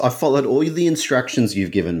I followed all the instructions you've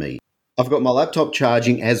given me. I've got my laptop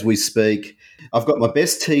charging as we speak. I've got my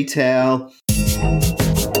best tea towel.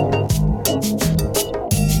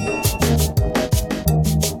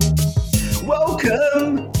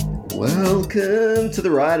 Welcome to The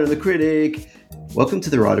Writer and the Critic. Welcome to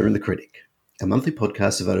The Writer and the Critic, a monthly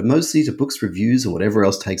podcast devoted mostly to books, reviews, or whatever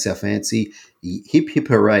else takes our fancy. Hip, hip,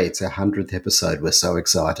 hooray, it's our 100th episode. We're so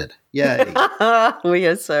excited. Yay. We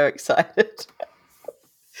are so excited.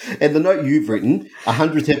 And the note you've written,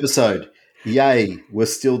 100th episode. Yay, we're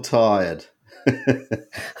still tired.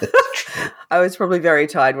 I was probably very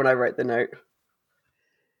tired when I wrote the note.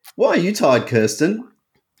 Why are you tired, Kirsten?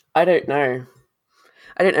 I don't know.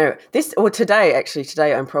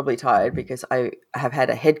 Today I'm probably tired because I have had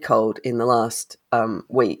a head cold in the last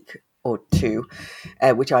week or two,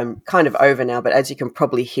 which I'm kind of over now. But as you can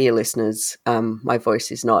probably hear, listeners, my voice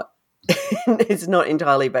is not it's not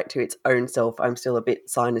entirely back to its own self. I'm still a bit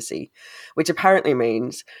sinusy, which apparently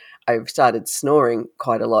means I've started snoring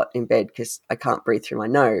quite a lot in bed because I can't breathe through my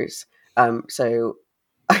nose. So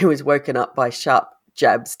I was woken up by sharp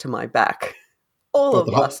jabs to my back all of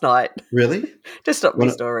last night. Really? To stop me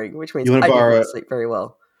snoring, which means I didn't sleep very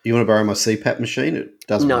well. You want to borrow my CPAP machine? It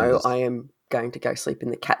does. No, I am going to go sleep in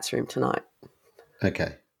the cat's room tonight.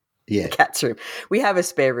 Okay. Yeah. The cat's room. We have a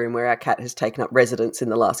spare room where our cat has taken up residence in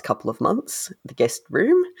the last couple of months, the guest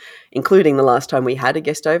room, including the last time we had a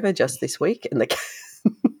guest over just this week, and the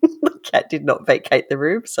cat did not vacate the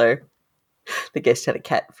room, so the guest had a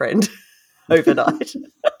cat friend overnight.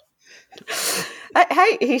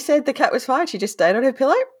 Hey, he said the cat was fine. She just stayed on her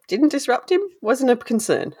pillow, didn't disrupt him, wasn't a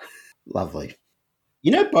concern. Lovely.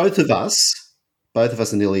 You know, both of us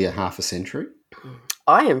are nearly a half a century.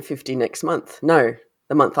 I am 50 next month. No,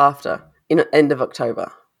 the month after, in end of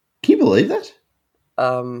October. Can you believe that?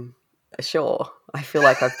 Sure. I feel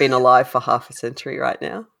like I've been alive for half a century right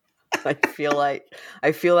now. I feel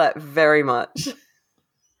that very much.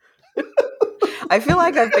 I feel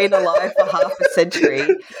like I've been alive for half a century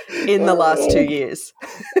in the last 2 years.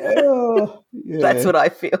 Oh, yeah. That's what I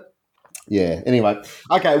feel. Yeah. Anyway,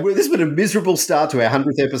 okay. Well, this has been a miserable start to our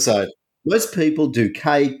 100th episode. Most people do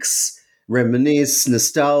cakes, reminisce,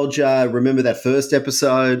 nostalgia. Remember that first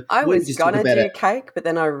episode? I was going to do cake, but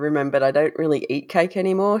then I remembered I don't really eat cake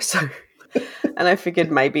anymore. So, and I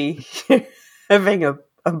figured maybe having a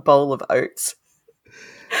bowl of oats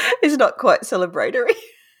is not quite celebratory.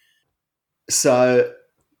 So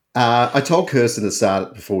I told Kirsten at the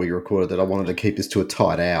start before we recorded that I wanted to keep this to a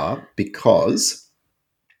tight hour because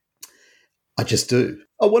I just do.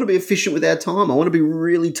 I want to be efficient with our time. I want to be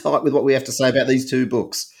really tight with what we have to say about these two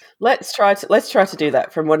books. Let's try to do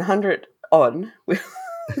that from 100 on. We'll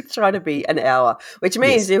try to be an hour, which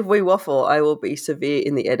means if we waffle, I will be severe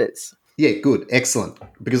in the edits. Yeah, good, excellent.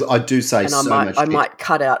 Because I do say much. I might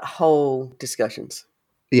cut out whole discussions.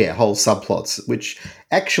 Yeah, whole subplots, which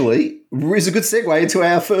actually is a good segue into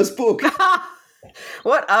our first book.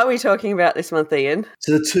 What are we talking about this month, Ian?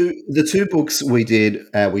 So the two books we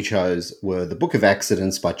chose were The Book of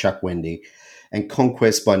Accidents by Chuck Wendig and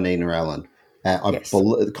Conquest by Nina Allen.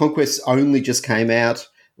 Conquest only just came out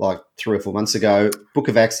like 3 or 4 months ago. Book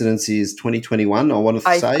of Accidents is 2021, I want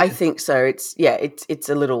to say. I think so. It's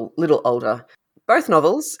a little older. Both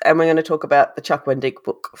novels, and we're going to talk about the Chuck Wendig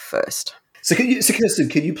book first. So Kirsten,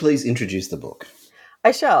 can you please introduce the book? I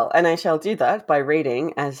shall do that by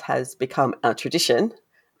reading, as has become our tradition,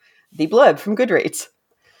 the blurb from Goodreads.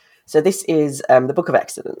 So this is The Book of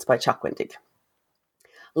Accidents by Chuck Wendig.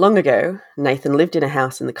 Long ago, Nathan lived in a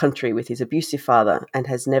house in the country with his abusive father and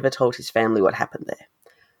has never told his family what happened there.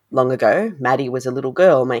 Long ago, Maddie was a little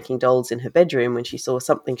girl making dolls in her bedroom when she saw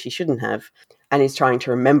something she shouldn't have and is trying to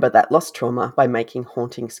remember that lost trauma by making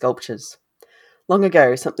haunting sculptures. Long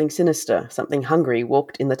ago, something sinister, something hungry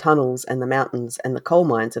walked in the tunnels and the mountains and the coal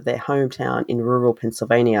mines of their hometown in rural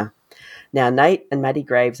Pennsylvania. Now Nate and Maddie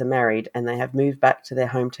Graves are married and they have moved back to their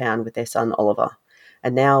hometown with their son Oliver.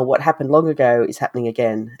 And now what happened long ago is happening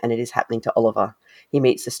again, and it is happening to Oliver. He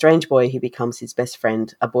meets a strange boy who becomes his best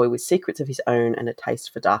friend, a boy with secrets of his own and a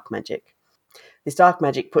taste for dark magic. This dark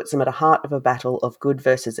magic puts him at the heart of a battle of good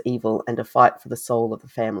versus evil and a fight for the soul of the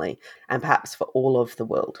family, and perhaps for all of the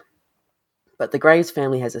world. But the Graves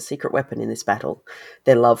family has a secret weapon in this battle,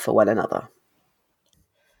 their love for one another.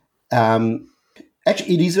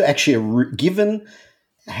 Actually, it is actually given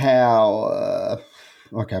how,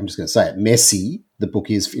 I'm just going to say it, messy the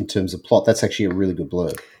book is in terms of plot, that's actually a really good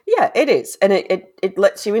blurb. Yeah, it is. And it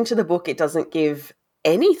lets you into the book. It doesn't give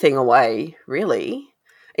anything away, really.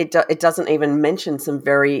 It doesn't even mention some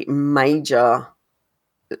very major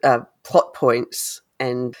plot points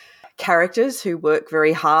and characters who work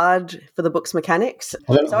very hard for the book's mechanics.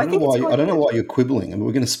 I don't know why you're quibbling. I mean,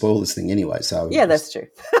 we're going to spoil this thing anyway. So yeah, that's true.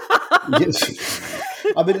 Yes.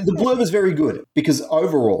 I mean, the blurb is very good because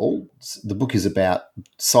overall, the book is about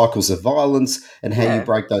cycles of violence and how you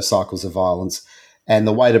break those cycles of violence. And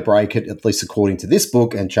the way to break it, at least according to this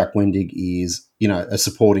book and Chuck Wendig, is, a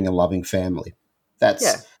supporting and loving family.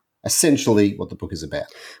 That's essentially what the book is about.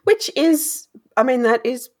 Which is, that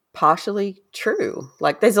is partially true.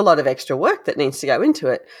 Like, there's a lot of extra work that needs to go into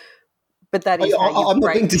it. But that is I'm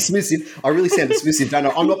not being dismissive. I really sound dismissive, don't I?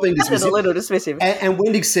 I'm not being dismissive. A little dismissive. And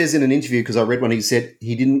Wendig says in an interview, because I read one, he said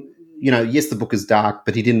he didn't, yes, the book is dark,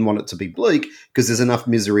 but he didn't want it to be bleak because there's enough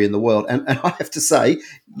misery in the world. And I have to say,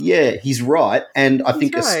 yeah, he's right. And I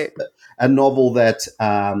think a novel that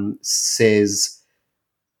says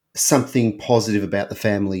something positive about the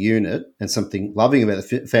family unit and something loving about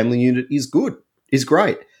the family unit is good, is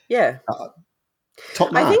great. Yeah.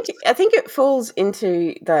 Top mark. I think it falls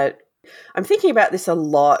into that. I'm thinking about this a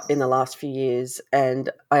lot in the last few years, and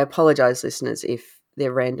I apologise, listeners, if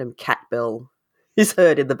their random cat bell is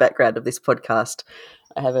heard in the background of this podcast.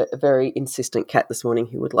 I have a very insistent cat this morning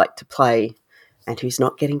who would like to play and who's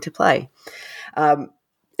not getting to play.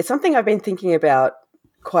 It's something I've been thinking about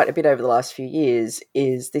quite a bit over the last few years,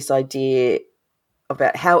 is this idea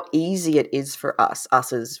about how easy it is for us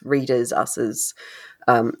as readers, us as,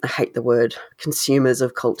 I hate the word, consumers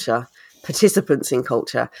of culture, participants in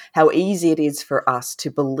culture, how easy it is for us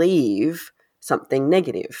to believe something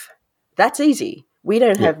negative. That's easy. We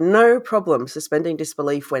don't have no problem suspending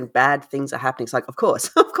disbelief when bad things are happening. It's like, of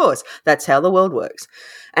course, that's how the world works.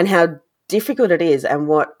 And how difficult it is and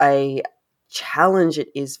what a challenge it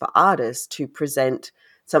is for artists to present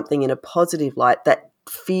something in a positive light that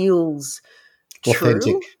feels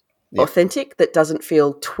authentic, that doesn't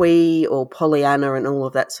feel twee or Pollyanna and all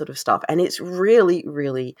of that sort of stuff. And it's really,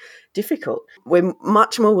 really difficult. We're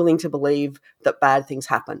much more willing to believe that bad things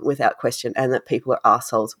happen without question and that people are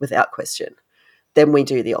assholes without question than we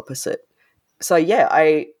do the opposite. So, yeah,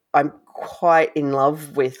 I'm quite in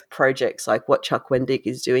love with projects like what Chuck Wendig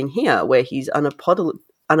is doing here, where he's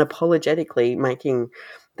unapologetically making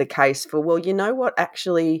the case for, well, you know what,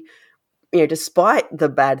 actually, despite the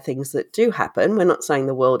bad things that do happen, we're not saying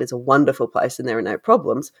the world is a wonderful place and there are no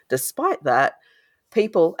problems. Despite that,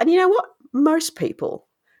 people, and you know what? Most people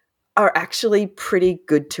are actually pretty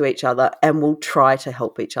good to each other and will try to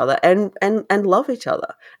help each other and love each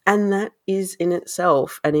other. And that is in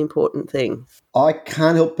itself an important thing. I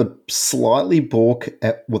can't help but slightly balk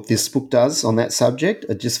at what this book does on that subject.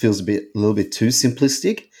 It just feels a little bit too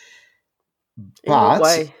simplistic. But in what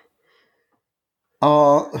way?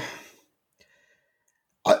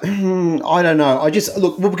 I don't know.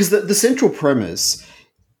 Because the central premise,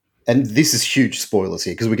 and this is huge spoilers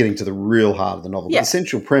here because we're getting to the real heart of the novel. Yeah. The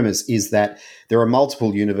central premise is that there are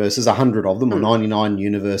multiple universes, 100 of them, or 99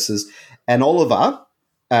 universes, and Oliver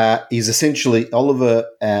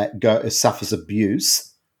suffers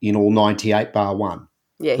abuse in all 98 bar one.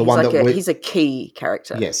 Yeah, he's a key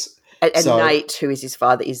character. Yes. And Nate, who is his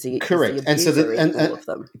father, is the correct, and so all of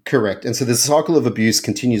them. Correct, and so the cycle of abuse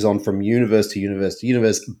continues on from universe to universe to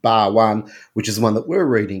universe, bar one, which is the one that we're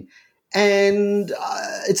reading, and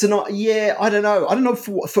I don't know.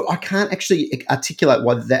 I can't actually articulate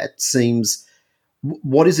why that seems.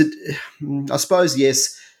 What is it? I suppose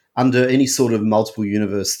yes. Under any sort of multiple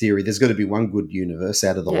universe theory, there's got to be one good universe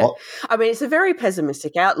out of the lot. I mean, it's a very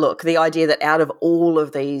pessimistic outlook. The idea that out of all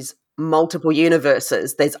of these multiple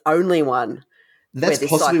universes, there's only one. That's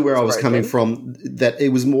possibly where I was coming from, that it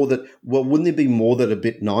was more that, well, wouldn't there be more that are a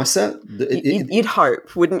bit nicer? You'd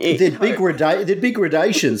hope, wouldn't you? There'd be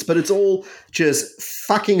gradations, but it's all just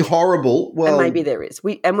fucking horrible. Well, and maybe there is.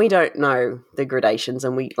 We don't know the gradations,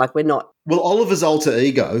 and we're not. Well, Oliver's alter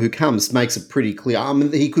ego, who comes, makes it pretty clear. I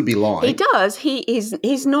mean, he could be lying. He does.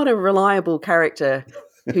 He's not a reliable character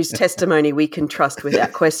whose testimony we can trust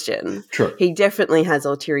without question. True. He definitely has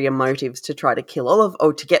ulterior motives to try to kill Oliver,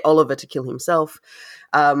 or to get Oliver to kill himself.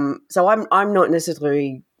 So I'm not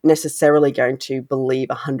necessarily going to believe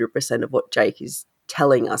 100% of what Jake is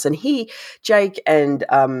telling us. And Jake and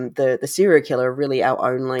the serial killer are really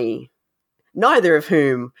our only, neither of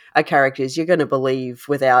whom are characters you're going to believe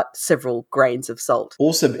without several grains of salt.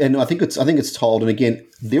 Also, and I think it's told, and again,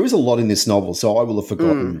 there is a lot in this novel, so I will have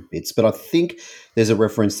forgotten bits, but I think there's a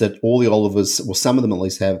reference that all the Olivers, or some of them at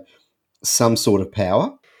least, have some sort of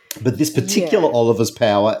power. But this particular Oliver's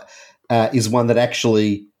power is one that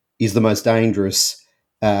actually is the most dangerous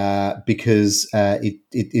because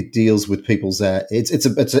it deals with people's. It's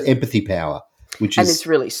an empathy power, and it's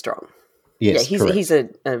really strong. Yes, he's a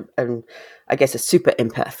I guess a super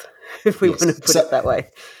empath, if we want to put it that way.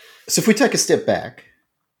 So if we take a step back,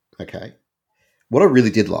 okay, what I really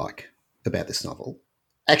did like about this novel,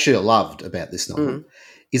 actually I loved about this novel,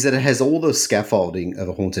 is that it has all the scaffolding of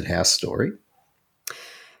a haunted house story.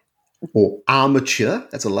 Or armature.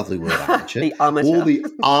 That's a lovely word, armature. The armature. All the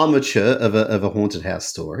armature of a haunted house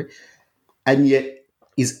story. And yet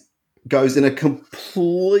goes in a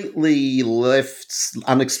completely left,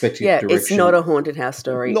 unexpected direction. It's not a haunted house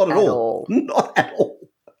story not at all. Not at all.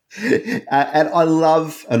 And I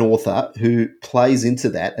love an author who plays into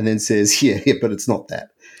that and then says, yeah, but it's not that.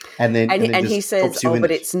 And then he says,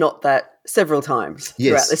 but it's not that several times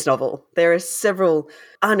throughout this novel. There are several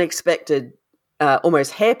unexpected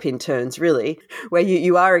almost hairpin turns, really, where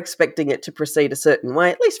you are expecting it to proceed a certain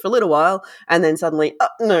way, at least for a little while, and then suddenly,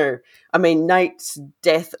 no. I mean, Nate's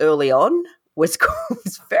death early on was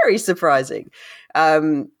very surprising,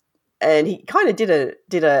 and he kind of did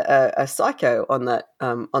a psycho on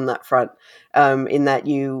that front. In that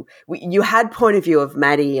you had point of view of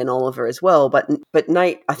Maddie and Oliver as well, but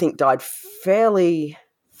Nate, I think, died fairly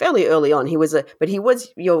early on. He was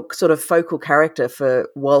your sort of focal character for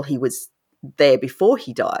while he was there before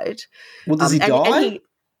he died. Well, does he die?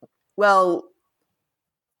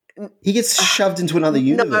 He gets shoved into another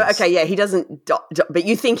universe. No, okay, yeah, he doesn't die, but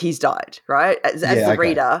you think he's died, right? As the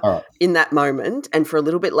reader in that moment, and for a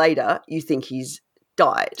little bit later, you think he's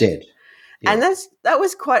died. Dead. Yeah. And that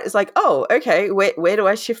was quite, it's like, oh, okay, where do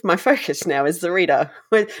I shift my focus now as the reader?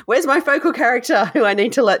 Where's my focal character who I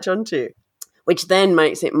need to latch onto? Which then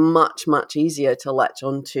makes it much, much easier to latch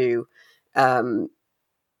onto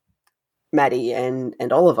Maddie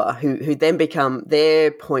and Oliver, who then become,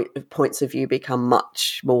 their points of view become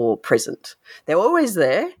much more present. They're always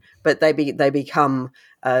there, but they become.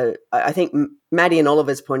 I think Maddie and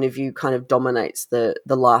Oliver's point of view kind of dominates the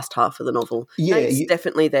last half of the novel. Yeah, Nate's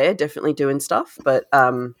definitely there, definitely doing stuff, but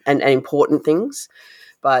and important things.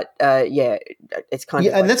 But it's kind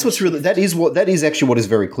of and that's what's really that is actually what is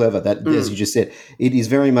very clever. That as you just said, it is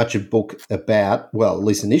very much a book about, well, at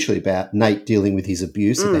least initially about Nate dealing with his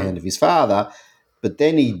abuse at the hand of his father, but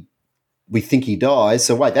then we think he dies.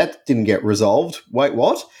 So wait, that didn't get resolved. Wait,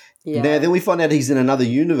 what? Yeah. Now then we find out he's in another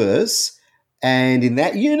universe, and in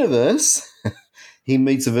that universe, he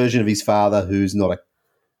meets a version of his father who's not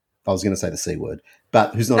I was going to say the C word,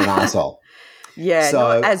 but who's not an arsehole. Yeah,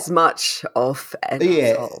 so, not as much of an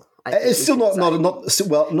asshole. It's still not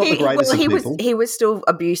the greatest of people. He was still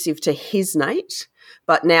abusive to his Nate,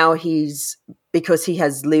 but now because he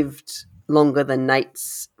has lived longer than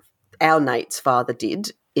our Nate's father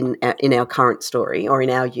did in our current story or in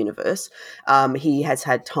our universe. He has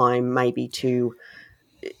had time maybe to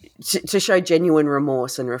show genuine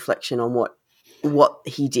remorse and reflection on what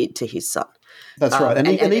he did to his son. That's right, and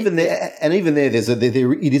even there,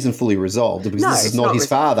 it isn't fully resolved because this is not his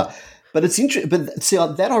father. But it's interesting. But see,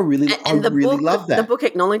 that I really love that. The book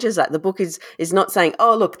acknowledges that. The book is not saying,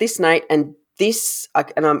 "Oh, look, this Nate and this." I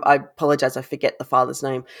apologize, I forget the father's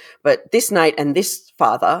name, but this Nate and this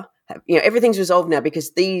father, everything's resolved now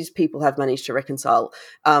because these people have managed to reconcile.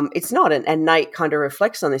 It's not, and Nate kind of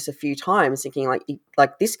reflects on this a few times, thinking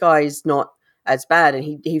like this guy is not as bad, and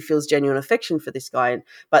he feels genuine affection for this guy,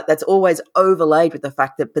 but that's always overlaid with the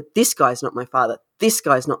fact that, but this guy's not my father, this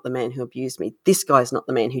guy's not the man who abused me, this guy's not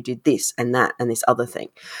the man who did this and that and this other thing.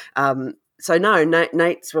 So no,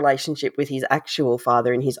 Nate's relationship with his actual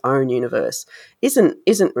father in his own universe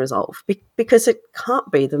isn't resolved because it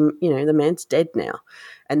can't be. The man's dead now,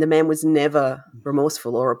 and the man was never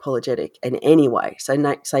remorseful or apologetic in any way. So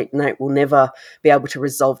Nate will never be able to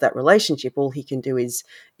resolve that relationship. All he can do is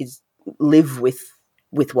live with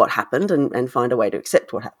what happened and find a way to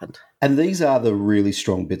accept what happened. And these are the really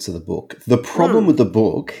strong bits of the book. The problem with the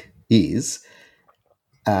book is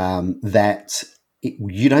that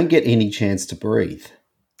you don't get any chance to breathe.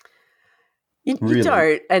 You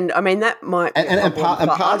don't. And I mean, that might be a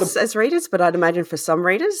problem for us as readers, but I'd imagine for some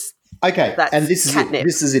readers, okay, and this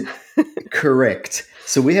is it. Correct.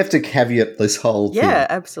 So we have to caveat this whole thing. Yeah,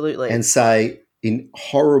 absolutely. And say, in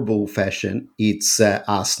horrible fashion, it's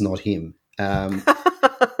us, not him. I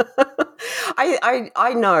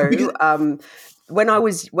know. When I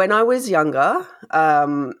was younger,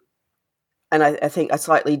 and I think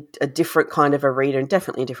a different kind of a reader and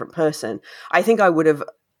definitely a different person, I think I would have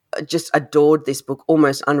just adored this book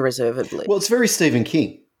almost unreservedly. Well, it's very Stephen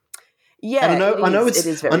King. Yeah, and I know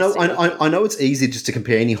it's easy just to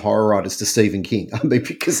compare any horror writers to Stephen King. I mean,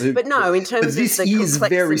 but no, in terms of the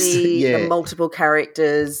complexity, the multiple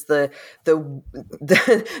characters, the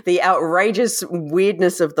outrageous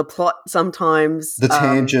weirdness of the plot sometimes, the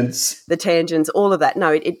tangents, all of that.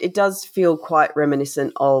 No, it does feel quite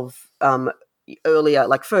reminiscent of earlier,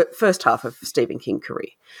 like first half of Stephen King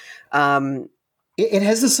career. It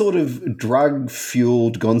has the sort of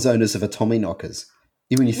drug-fueled gonzo-ness of a Tommyknockers.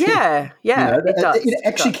 When you think, it does. It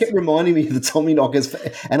actually kept reminding me of the Tommyknockers,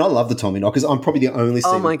 and I love the Tommyknockers. I'm probably the only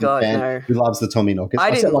Stephen King fan who loves the Tommyknockers.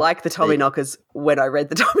 I didn't like the Tommyknockers when I read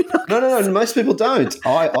the Tommyknockers. No, most people don't.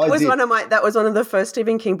 That was one of the first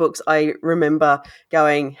Stephen King books I remember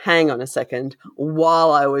going, hang on a second,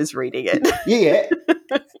 while I was reading it. Yeah.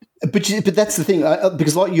 But that's the thing,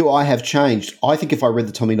 because like you, I have changed. I think if I read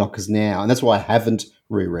the Tommyknockers now, and that's why I haven't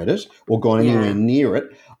reread it or gone anywhere near it,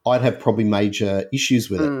 I'd have probably major issues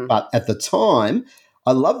with it. But at the time,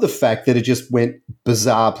 I love the fact that it just went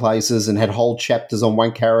bizarre places and had whole chapters on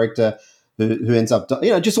one character who ends up,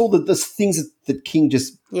 just all the things that King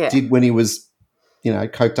just did when he was,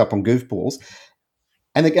 coked up on goofballs.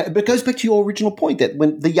 But it goes back to your original point that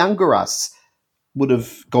when the younger us would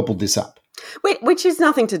have gobbled this up. Which is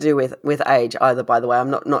nothing to do with age either, by the way. I'm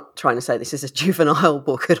not trying to say this is a juvenile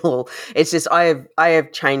book at all. It's just I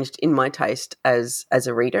have changed in my taste as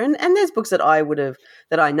a reader, and there's books that I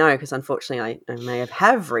know, because unfortunately I may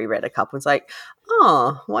have reread a couple. It's like,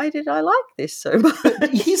 why did I like this so much? But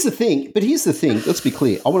here's the thing. Let's be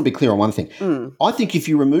clear. I want to be clear on one thing. I think if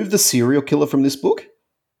you remove the serial killer from this book,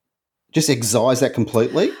 just excise that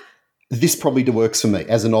completely, this probably works for me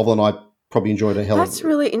as a novel, and I probably enjoyed a hell of it. That's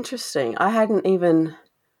really interesting. I hadn't even...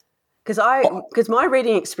 Because my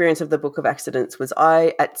reading experience of the Book of Accidents was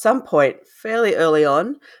at some point fairly early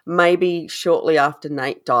on, maybe shortly after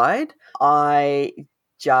Nate died, I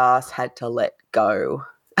just had to let go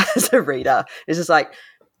as a reader. It's just like,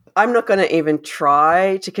 I'm not going to even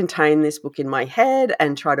try to contain this book in my head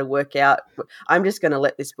and try to work out. I'm just going to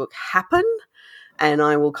let this book happen, and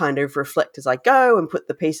I will kind of reflect as I go and put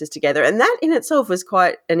the pieces together. And that in itself was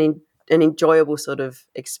quite an enjoyable sort of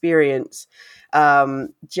experience.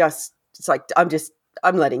 It's like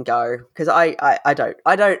I'm letting go, because I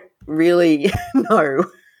don't really know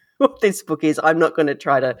what this book is. I'm not going to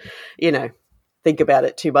try to think about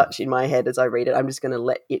it too much in my head as I read it. I'm just going to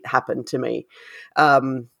let it happen to me.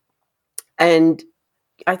 And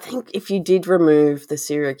I think if you did remove the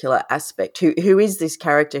serial killer aspect, who is this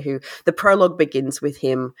character who the prologue begins with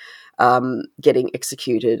him getting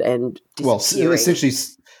executed and essentially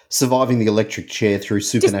surviving the electric chair through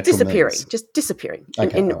supernatural means. Just disappearing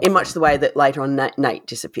in much the way that later on Nate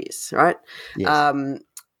disappears, right? Yes.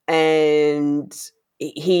 And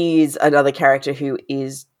he is another character who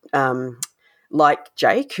is like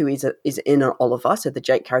Jake, who is in an Oliver. So the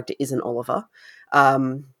Jake character is an Oliver.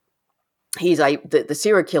 The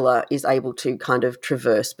serial killer is able to kind of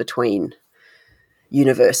traverse between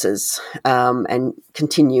universes and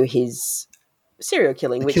continue his serial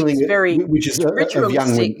killing, which is of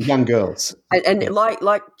young girls. And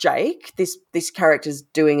like Jake, this character's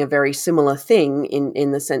doing a very similar thing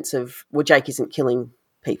in the sense of, well, Jake isn't killing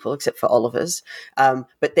people except for Oliver's,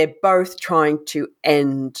 but they're both trying to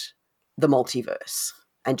end the multiverse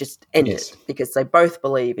and just end it, because they both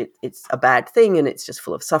believe it's a bad thing and it's just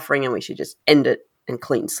full of suffering and we should just end it and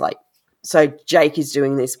clean slate. So Jake is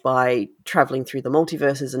doing this by traveling through the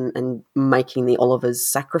multiverses and making the Olivers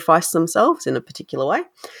sacrifice themselves in a particular way.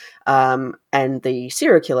 And the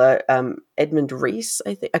serial killer, Edmund Reese,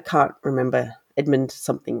 I can't remember, Edmund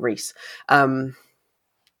something Reese. The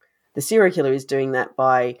serial killer is doing that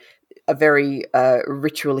by a very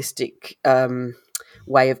ritualistic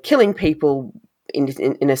way of killing people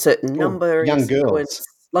in a certain number. Young girls.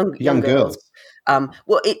 Young girls. And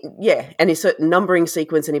a certain numbering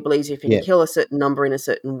sequence, and he believes if he can kill a certain number in a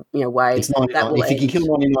certain way, it's 99. If he can kill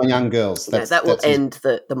 99 young girls, that will end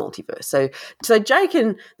the multiverse. So Jake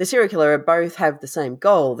and the serial killer both have the same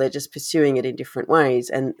goal. They're just pursuing it in different ways,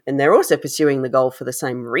 and they're also pursuing the goal for the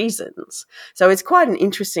same reasons. So it's quite an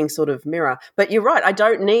interesting sort of mirror. But you're right. I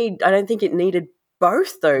don't think it needed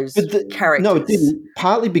both those characters. No, it didn't.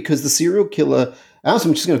 Partly because the serial killer,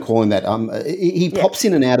 I'm just going to call him that. He pops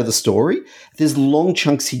in and out of the story. There's long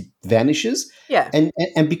chunks he vanishes. Yeah.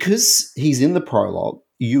 And because he's in the prologue,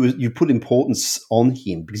 you put importance on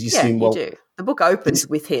him because you assume, you do. The book opens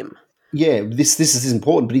with him. Yeah, this is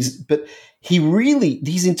important, but he really,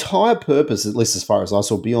 his entire purpose, at least as far as I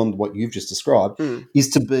saw, beyond what you've just described, is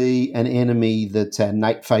to be an enemy that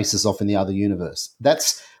Nate faces off in the other universe.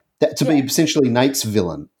 Be essentially Nate's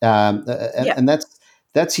villain, and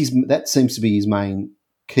that seems to be his main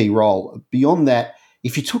key role. Beyond that,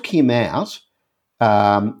 if you took him out,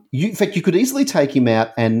 in fact, you could easily take him out,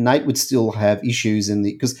 and Nate would still have issues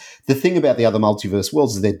because the thing about the other multiverse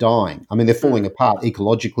worlds is they're dying. I mean, they're falling apart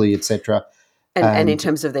ecologically, etc. And in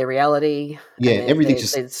terms of their reality, everything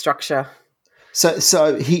just their structure.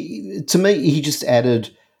 So he, to me, he just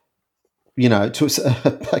added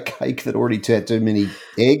to a cake that already had too many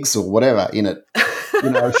eggs or whatever in it,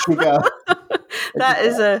 sugar. That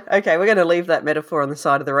is okay. We're going to leave that metaphor on the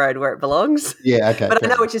side of the road where it belongs. Yeah, okay. But I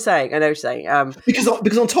know what you're saying. Because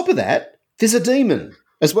on top of that, there's a demon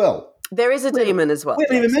as well. There is a demon as well. We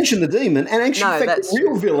haven't even mentioned the demon, and actually, in fact, the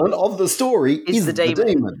real villain of the story is the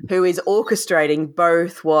demon, who is orchestrating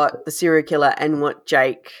both what the serial killer and what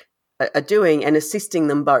Jake are doing and assisting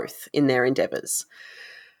them both in their endeavours.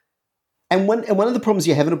 And one of the problems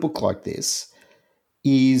you have in a book like this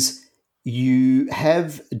is you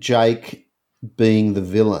have Jake being the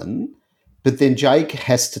villain, but then Jake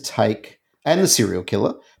has to take, and the serial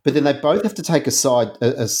killer, but then they both have to take a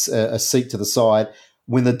seat to the side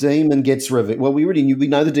when the demon gets revealed. Well, we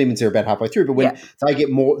know the demons are about halfway through, but when they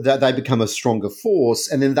get more, they become a stronger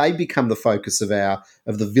force, and then they become the focus of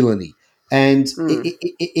the villainy. And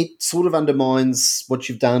it sort of undermines what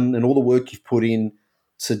you've done and all the work you've put in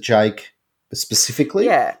to Jake specifically.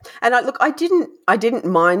 Yeah, and I didn't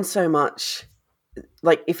mind so much.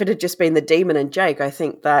 Like, if it had just been the demon and Jake, I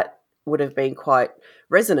think that would have been quite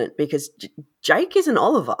resonant, because Jake is an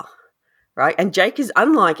Oliver, right? And Jake is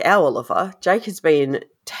unlike our Oliver. Jake has been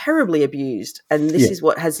terribly abused, and this is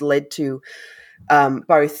what has led to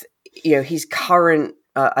both, his current,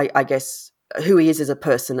 I guess, who he is as a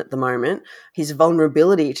person at the moment, his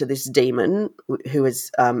vulnerability to this demon who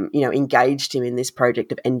has, engaged him in this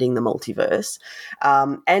project of ending the multiverse,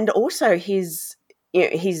 and also his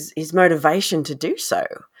motivation to do so.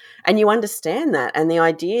 And you understand that, and the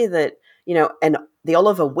idea that, and the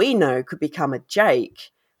Oliver we know could become a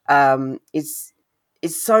Jake is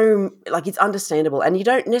so, like, it's understandable. And you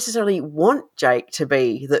don't necessarily want Jake to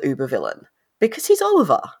be the uber villain, because he's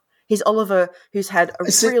Oliver. He's Oliver who's had a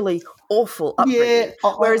really awful upbringing. Yeah,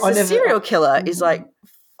 whereas the serial killer is like,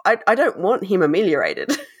 I don't want him ameliorated.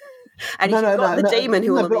 And you've got the demon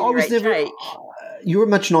who will ameliorate Jake. You're a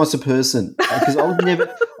much nicer person, because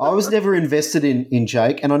I was never invested in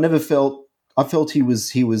Jake, and I felt he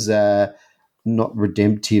was not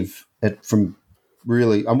redemptive from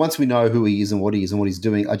really. And once we know who he is and what he is and what he's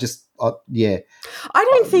doing, I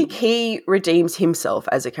don't think he redeems himself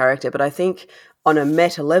as a character, but I think on a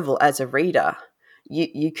meta level, as a reader,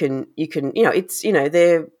 you can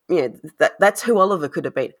that's who Oliver could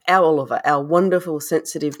have been. Our Oliver, our wonderful,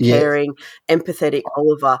 sensitive, caring, empathetic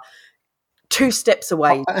Oliver. 2 steps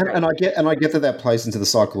away, and I get that plays into the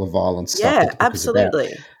cycle of violence. Yeah,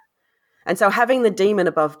 absolutely. And so having the demon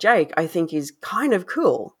above Jake, I think, is kind of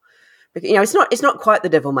cool. Because, it's not quite the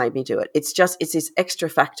devil made me do it. It's this extra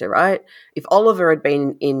factor, right? If Oliver had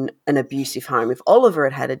been in an abusive home, if Oliver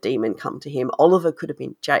had a demon come to him, Oliver could have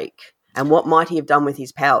been Jake. And what might he have done with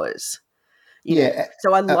his powers?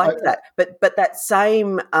 So I like that. But that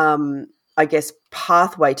same, I guess,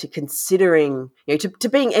 pathway to considering, to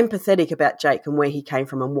being empathetic about Jake and where he came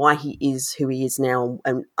from and why he is who he is now,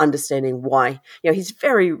 and understanding why, his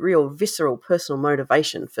very real, visceral, personal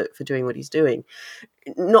motivation for doing what he's doing.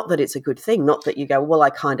 Not that it's a good thing, not that you go, well, I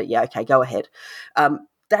kind of, okay, go ahead.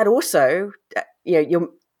 That also, you're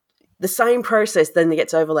the same process then that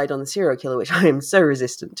gets overlaid on the serial killer, which I am so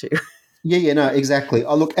resistant to. Yeah, no, exactly.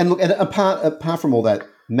 Look, and apart from all that,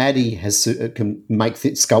 Maddie can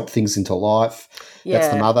sculpt things into life. Yeah.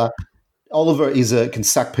 That's the mother. Oliver can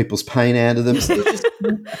suck people's pain out of them. So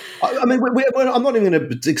I'm not even going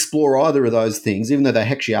to explore either of those things, even though they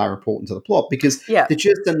actually are important to the plot, because they're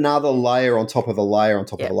just another layer on top of a layer on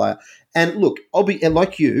top of a layer. And look, I'll be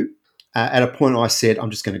like you. At a point, I said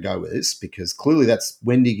I'm just going to go with this, because clearly that's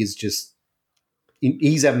Wendig is just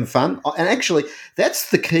he's having fun. And actually, that's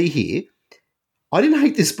the key here. I didn't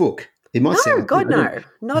hate this book. It might sound God, no,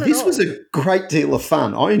 not at all. This was a great deal of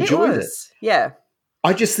fun. I enjoyed it. Yeah.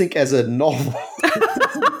 I just think as a novel,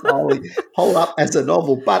 hold up as a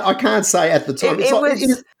novel, but I can't say at the time. It's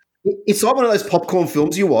like one of those popcorn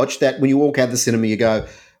films you watch that when you walk out of the cinema, you go,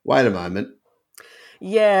 wait a moment.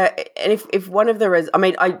 Yeah, and if one of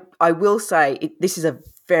the I will say this is a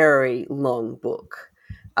very long book.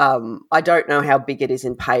 I don't know how big it is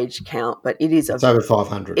in page count, but it is. It's over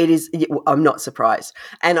 500. It is. I'm not surprised,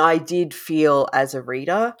 and I did feel as a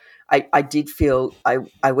reader, I did feel I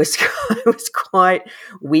was I was quite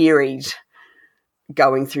wearied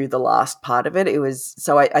going through the last part of it. It was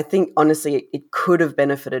so I think honestly it could have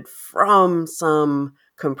benefited from some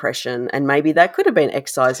compression, and maybe that could have been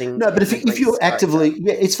excising. No, but if you're actively,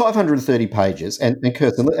 it's 530 pages, and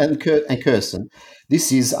Kirsten,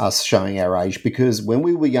 this is us showing our age, because when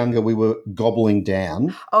we were younger, we were gobbling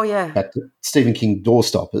down. Oh yeah, at Stephen King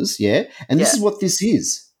doorstoppers, and this is what this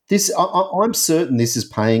is. This I'm certain this is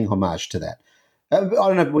paying homage to that. I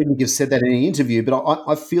don't know when you've said that in any interview, but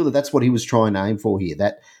I feel that that's what he was trying to aim for here.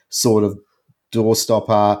 That sort of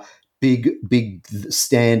doorstopper, big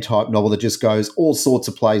stand type novel that just goes all sorts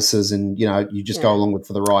of places, and you just go along with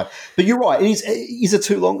for the ride. But you're right. Is it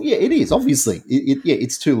too long? Yeah, it is. Obviously,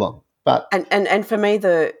 it's too long. But and for me,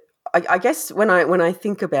 I guess when I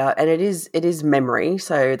think about, and it is memory,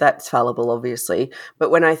 so that's fallible, obviously. But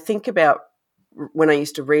when I think about when I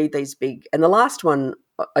used to read these big, and the last one,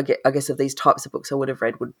 I guess of these types of books I would have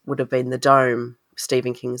read would have been The Dome,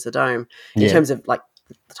 Stephen King's The Dome, in terms of like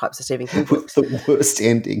the types of Stephen King books. With the worst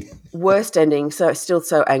ending. Worst ending. So still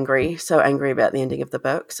so angry about the ending of the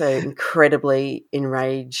book. So incredibly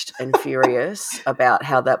enraged and furious about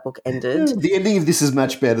how that book ended. The ending of this is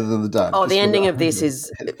much better than The Dome. Oh, the ending of this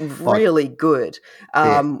is really good.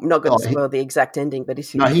 Not going to spoil the exact ending, but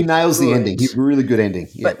it's he nails the ending. He's a really good ending.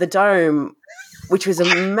 Yeah. But The Dome, which was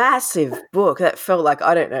a massive book that felt like,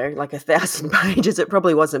 I don't know, like 1,000 pages. It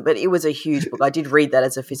probably wasn't, but it was a huge book. I did read that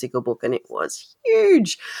as a physical book, and it was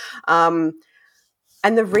huge. And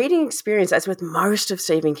the reading experience, as with most of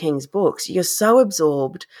Stephen King's books, you're so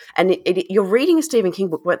absorbed, and you're reading a Stephen King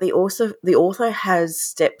book, but the author has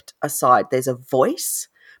stepped aside. There's a voice,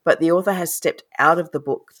 but the author has stepped out of the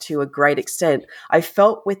book to a great extent. I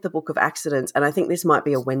felt with the Book of Accidents, and I think this might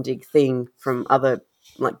be a Wendig thing from other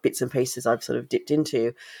like bits and pieces I've sort of dipped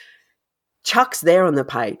into. Chuck's there on the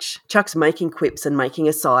page. Chuck's making quips and making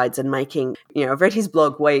asides and making, I've read his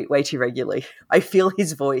blog way too regularly. I feel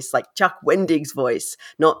his voice, like Chuck Wendig's voice,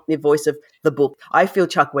 not the voice of the book. I feel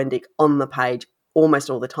Chuck Wendig on the page almost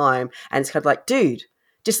all the time. And it's kind of like, dude,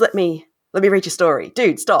 just let me read your story.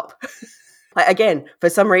 Dude, stop. Like, again, for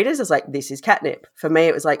some readers, it's like, this is catnip. For me,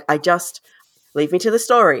 it was like, leave me to the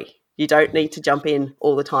story. You don't need to jump in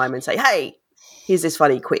all the time and say, hey, here's this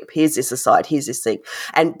funny quip, here's this aside, here's this thing.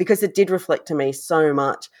 And because it did reflect to me so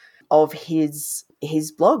much of his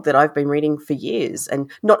blog that I've been reading for years,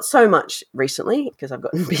 and not so much recently because I've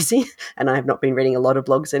gotten busy and I have not been reading a lot of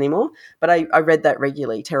blogs anymore, but I read that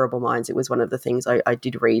regularly. Terrible Minds, it was one of the things I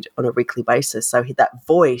did read on a weekly basis. So that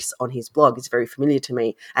voice on his blog is very familiar to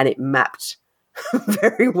me, and it mapped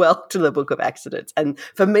very well to the Book of Accidents. And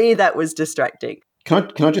for me, that was distracting.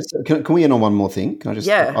 Can we end on one more thing? Can I just?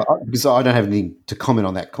 Yeah. Because I don't have anything to comment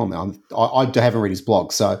on that comment. I haven't read his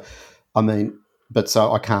blog, so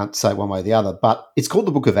I can't say one way or the other. But it's called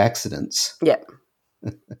the Book of Accidents. Yeah.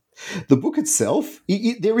 The book itself,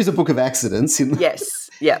 there is a Book of Accidents in.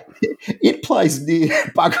 Yes. Yeah. It plays near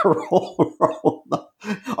bugger all.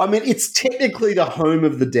 I mean, it's technically the home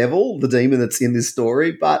of the devil, the demon that's in this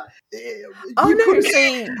story, but. It was.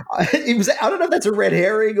 I don't know if that's a red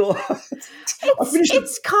herring or.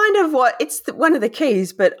 It's kind of one of the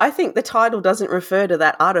keys, but I think the title doesn't refer to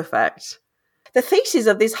that artifact. The thesis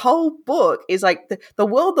of this whole book is like the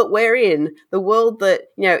world that we're in, the world that,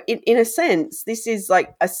 in a sense, this is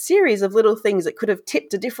like a series of little things that could have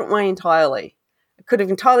tipped a different way entirely. It could have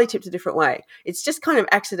entirely tipped a different way. It's just kind of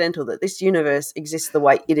accidental that this universe exists the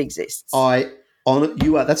way it exists.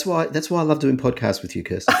 You are. That's why I love doing podcasts with you,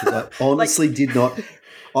 Kirsten. Because I honestly did not.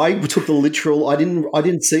 I took the literal. I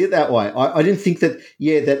didn't see it that way. I didn't think that.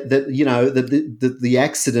 Yeah, that the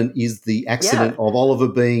accident is the accident of Oliver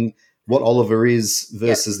being what Oliver is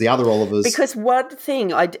versus the other Olivers. Because one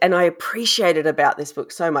thing I appreciated about this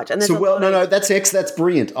book so much, and that's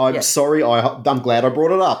brilliant. I'm sorry. I'm glad I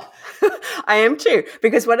brought it up. I am too,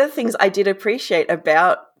 because one of the things I did appreciate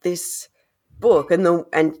about this book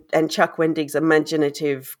and Chuck Wendig's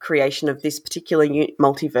imaginative creation of this particular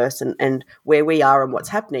multiverse and where we are and what's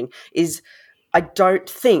happening is, I don't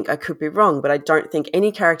think, I could be wrong, but I don't think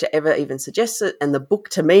any character ever even suggests it, and the book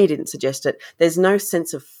to me didn't suggest it. There's no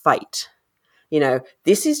sense of fate.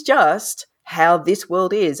 This is just how this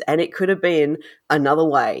world is, and it could have been another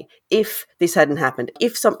way if this hadn't happened,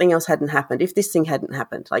 if something else hadn't happened, if this thing hadn't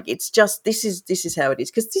happened. Like, it's just this is how it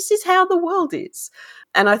is, because this is how the world is.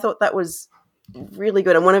 And I thought that was really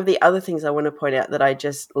good. And one of the other things I want to point out that I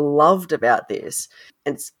just loved about this,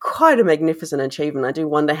 and it's quite a magnificent achievement. I do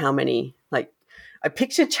wonder how many, I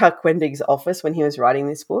pictured Chuck Wendig's office when he was writing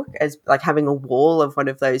this book as like having a wall of one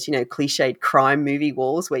of those, cliched crime movie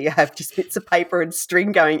walls where you have just bits of paper and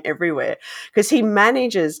string going everywhere, because he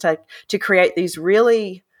manages to create these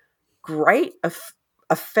really great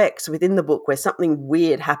effects within the book where something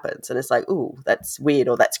weird happens and it's like, ooh, that's weird,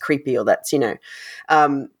 or that's creepy, or that's,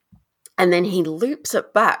 and then he loops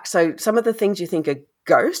it back. So some of the things you think are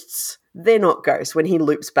ghosts, they're not ghosts when he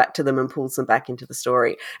loops back to them and pulls them back into the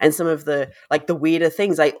story. And some of the weirder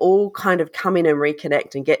things, they all kind of come in and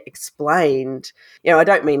reconnect and get explained. I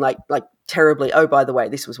don't mean like terribly, oh, by the way,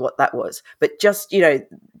 this was what that was, but just,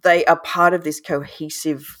 they are part of this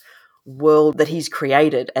cohesive world that he's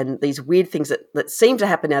created, and these weird things that seem to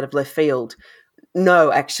happen out of left field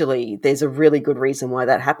no, actually, there's a really good reason why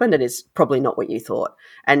that happened, and it's probably not what you thought.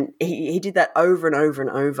 And he did that over and over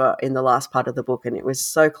and over in the last part of the book, and it was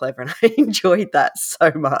so clever, and I enjoyed that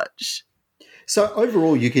so much. So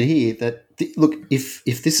overall, you can hear that. Look, if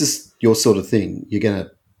this is your sort of thing, you're going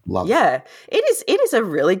to love it. Yeah, it is a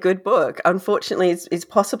really good book. Unfortunately, it's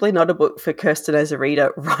possibly not a book for Kirsten as a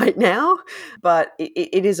reader right now, but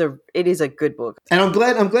it is a good book. And I'm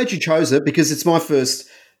glad you chose it, because it's my first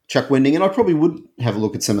Chuck Wendig, and I probably would have a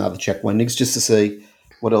look at some other Chuck Wendigs just to see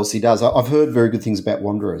what else he does. I've heard very good things about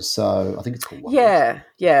Wanderers, so I think it's called Wanderers.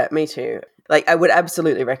 Yeah, me too. Like, I would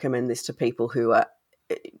absolutely recommend this to people who are.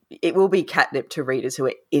 It will be catnip to readers who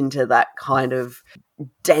are into that kind of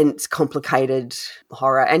dense, complicated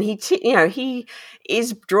horror. And he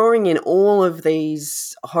is drawing in all of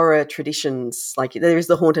these horror traditions. Like, there is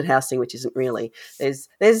the haunted house thing, which isn't really.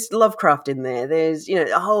 There's Lovecraft in there. There's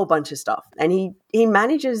a whole bunch of stuff, and he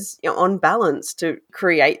manages on balance to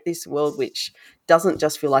create this world which doesn't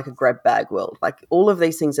just feel like a grab bag world. Like, all of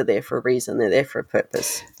these things are there for a reason. They're there for a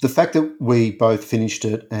purpose. The fact that we both finished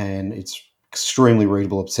it and it's extremely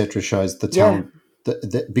readable, etc., shows the talent.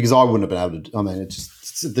 Because I wouldn't have been able to. I mean,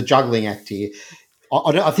 it's the juggling act here.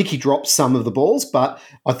 I think he drops some of the balls, but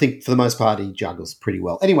I think for the most part he juggles pretty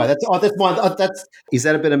well. Anyway, is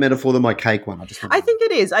that a better metaphor than my cake one? I think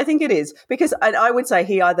it is because I would say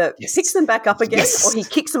he either picks them back up again or he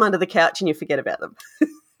kicks them under the couch and you forget about them.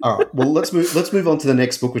 All right. Well, let's move on to the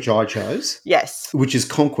next book, which I chose. Yes, which is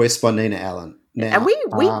Conquest by Nina Allen. Now, and we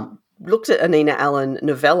looked at a Nina Allen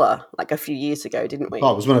novella like a few years ago, didn't we?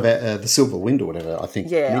 Oh, it was one of the Silver Wind or whatever, I think.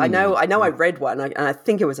 Yeah, I know. I read one, and I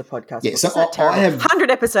think it was a podcast. Yeah, so I have 100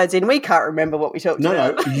 episodes in. We can't remember what we talked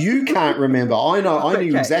about. No, you can't remember. I know. I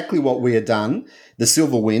knew exactly what we had done. The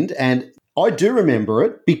Silver Wind, and I do remember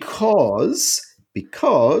it because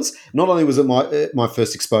not only was it my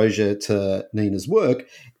first exposure to Nina's work,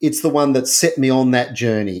 it's the one that set me on that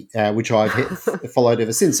journey, which I've followed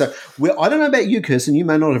ever since. So I don't know about you, Kirsten. You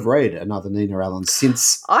may not have read another Nina Allen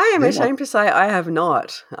since. I am ashamed to say I have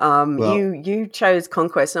not. You chose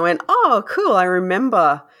Conquest, and I went, oh, cool. I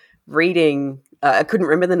remember reading. I couldn't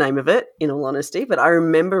remember the name of it, in all honesty, but I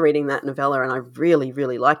remember reading that novella, and I really,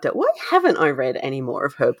 really liked it. Why haven't I read any more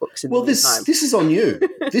of her books? This is on you.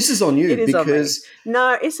 This is on you. It is because on me.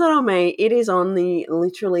 No, it's not on me. It is on the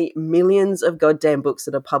literally millions of goddamn books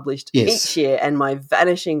that are published each year, and my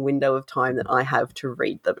vanishing window of time that I have to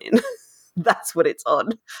read them in. That's what it's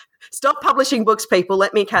on. Stop publishing books, people.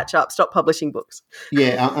 Let me catch up. Stop publishing books.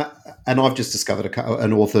 Yeah, and I've just discovered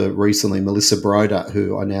an author recently, Melissa Broder,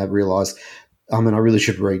 who I now realise. I mean, I really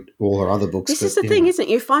should read all her other books. This is the thing, isn't it?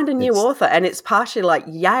 You find a new author, and it's partially like,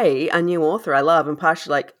 yay, a new author I love, and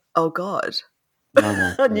partially like, oh, God,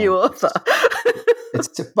 a new author.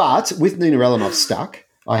 But with Nina Allen,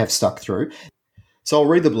 I have stuck through. So I'll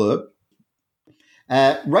read the blurb.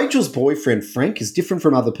 Rachel's boyfriend, Frank, is different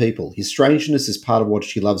from other people. His strangeness is part of what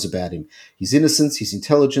she loves about him. His innocence, his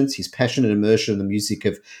intelligence, his passionate immersion in the music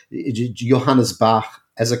of Johannes Bach.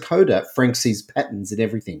 As a coder, Frank sees patterns in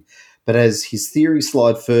everything. But as his theories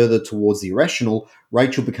slide further towards the irrational,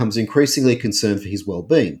 Rachel becomes increasingly concerned for his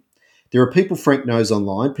well-being. There are people Frank knows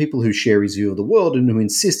online, people who share his view of the world and who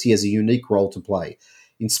insist he has a unique role to play.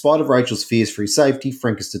 In spite of Rachel's fears for his safety,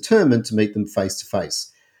 Frank is determined to meet them face to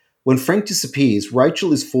face. When Frank disappears,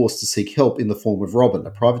 Rachel is forced to seek help in the form of Robin,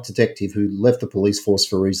 a private detective who left the police force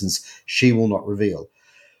for reasons she will not reveal.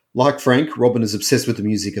 Like Frank, Robin is obsessed with the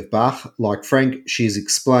music of Bach. Like Frank, she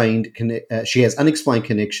has unexplained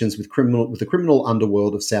connections with the criminal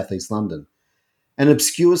underworld of southeast London. An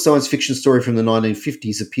obscure science fiction story from the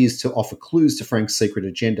 1950s appears to offer clues to Frank's secret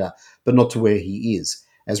agenda, but not to where he is.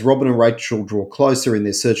 As Robin and Rachel draw closer in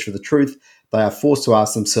their search for the truth, they are forced to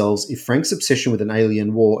ask themselves if Frank's obsession with an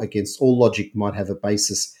alien war against all logic might have a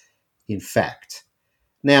basis in fact.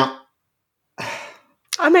 Now,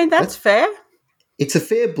 I mean, that's fair. It's a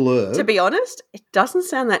fair blurb. To be honest, it doesn't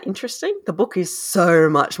sound that interesting. The book is so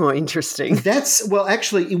much more interesting.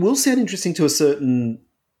 Actually, it will sound interesting to a certain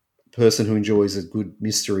person who enjoys a good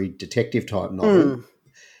mystery detective type novel,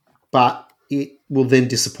 but it will then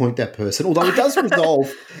disappoint that person. Although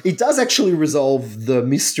it does actually resolve the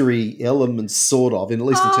mystery elements, sort of, at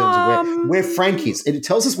least in terms of where Frank is. And it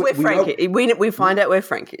tells us where Frank is. We find out where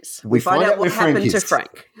Frank is. We find out what happened to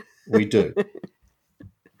Frank. We do.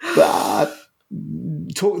 But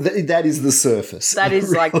that is the surface. That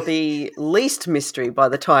is like the least mystery by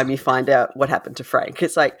the time you find out what happened to Frank.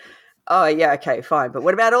 It's like, oh yeah, okay, fine. But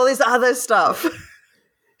what about all this other stuff?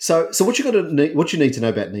 So what you need to know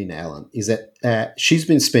about Nina Allen is that she's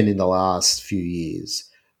been spending the last few years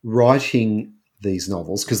writing these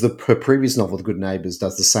novels, because her previous novel, The Good Neighbours,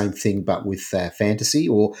 does the same thing but with fantasy,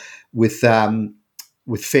 or with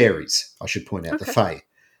fairies. I should point out the fae.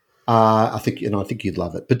 I think you'd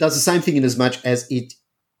love it, but does the same thing in as much as it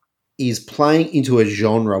is playing into a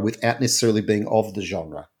genre without necessarily being of the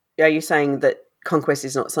genre. Are you saying that Conquest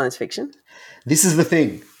is not science fiction? This is the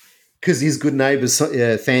thing, because is Good Neighbours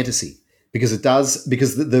fantasy, because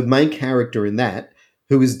the main character in that,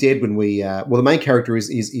 who is dead when we the main character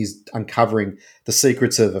is uncovering the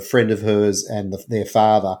secrets of a friend of hers and their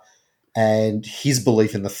father and his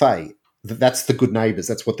belief in the fae. That's the Good Neighbours.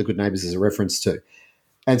 That's what the Good Neighbours is a reference to.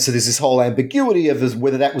 And so there's this whole ambiguity of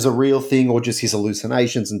whether that was a real thing or just his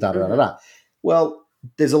hallucinations and da-da-da-da. Well,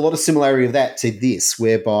 there's a lot of similarity of that to this,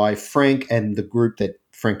 whereby Frank and the group that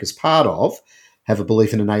Frank is part of have a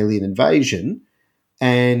belief in an alien invasion,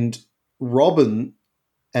 and Robin,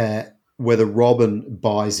 whether Robin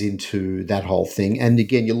buys into that whole thing. And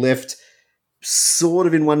again, you're left sort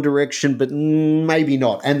of in one direction, but maybe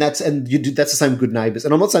not. And that's the same Good Neighbours.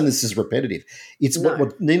 And I'm not saying this is repetitive. It's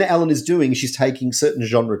what Nina Allen is doing. She's taking certain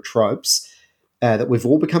genre tropes that we've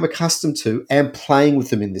all become accustomed to and playing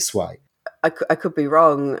with them in this way. I could be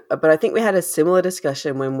wrong, but I think we had a similar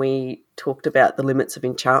discussion when we talked about The Limits of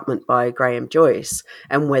Enchantment by Graham Joyce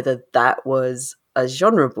and whether that was a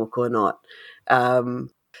genre book or not. The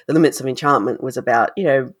Limits of Enchantment was about,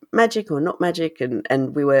 magic or not magic,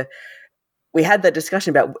 and we had that discussion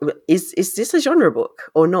about is this a genre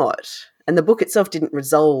book or not? And the book itself didn't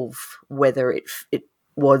resolve whether it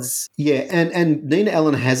was. Yeah, and Nina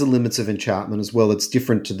Allen has a Limits of Enchantment as well. It's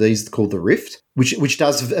different to these, called The Rift, which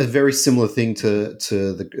does a very similar thing to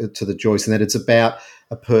the Joyce, in that it's about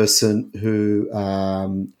a person who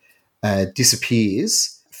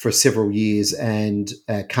disappears for several years and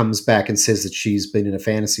comes back and says that she's been in a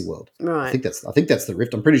fantasy world. Right. I think that's The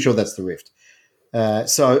Rift. I'm pretty sure that's The Rift.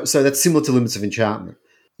 So that's similar to Limits of Enchantment.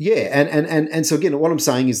 Yeah, and so again, what I'm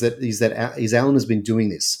saying is that Allen has been doing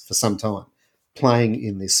this for some time, playing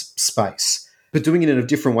in this space, but doing it in a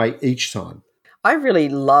different way each time. I really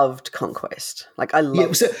loved Conquest. Like, I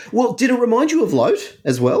loved it. Well, did it remind you of Loat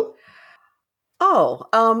as well? Oh,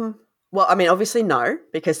 well, I mean, obviously no,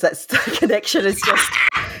 because that's the connection is just.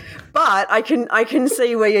 But I can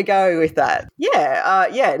see where you go with that.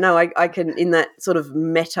 Yeah, no, I can, in that sort of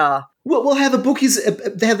meta. Well, how the book is,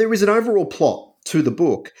 how there is an overall plot to the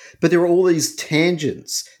book, but there are all these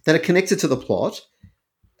tangents that are connected to the plot,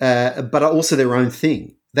 but are also their own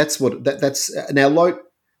thing. That's now Loat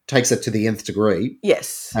takes that to the nth degree.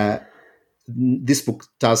 Yes. This book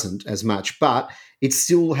doesn't as much, but it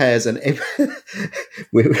still has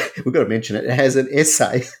we've got to mention it. It has an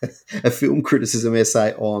essay, a film criticism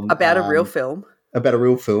essay about a real film. About a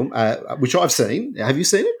real film, which I've seen. Have you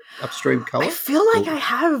seen it? Upstream Colour? I feel like I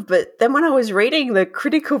have, but then when I was reading the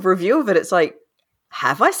critical review of it, it's like,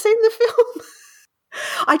 have I seen the film?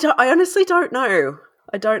 I honestly don't know.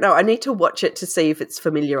 I don't know. I need to watch it to see if it's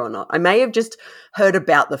familiar or not. I may have just heard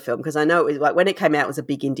about the film because I know it was like when it came out, it was a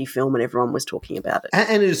big indie film and everyone was talking about it.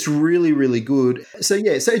 And it's really, really good. So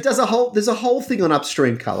yeah, so it does there's a whole thing on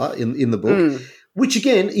Upstream Colour in the book, which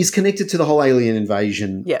again is connected to the whole alien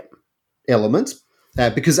invasion element.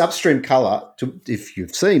 Because Upstream Colour, if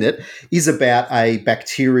you've seen it, is about a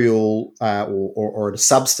bacterial or a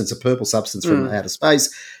substance, a purple substance from outer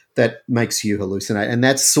space that makes you hallucinate, and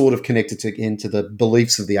that's sort of connected to the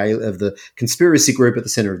beliefs of the conspiracy group at the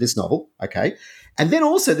centre of this novel. Okay, and then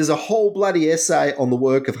also there's a whole bloody essay on the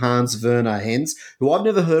work of Hans Werner Henze, who I've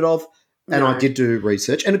never heard of, and I did do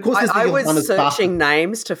research, and of course I was searching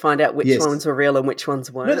names to find out which ones were real and which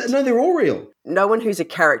ones weren't. No, they're all real. No one who's a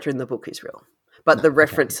character in the book is real, but the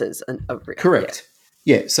references are real. Correct.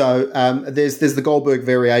 Yeah. So there's the Goldberg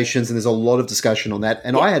variations, and there's a lot of discussion on that,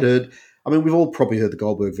 and I had heard. I mean, we've all probably heard the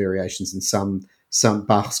Goldberg variations in some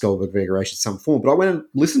Bach's Goldberg variations, some form, but I went and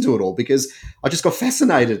listened to it all because I just got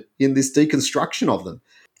fascinated in this deconstruction of them.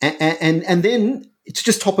 And then to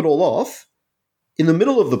just top it all off, in the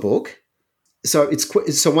middle of the book, so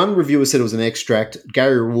one reviewer said it was an extract.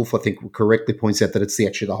 Gary Wolfe, I think, correctly points out that it's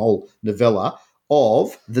actually the whole novella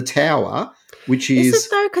of The Tower, which is... Is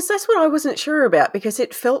it though? Because that's what I wasn't sure about, because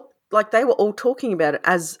it felt like they were all talking about it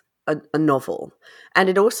as a novel. And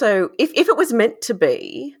it also, if it was meant to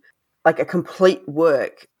be like a complete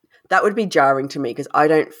work, that would be jarring to me because I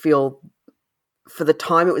don't feel, for the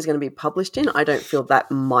time it was going to be published in, I don't feel that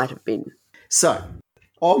might have been. So,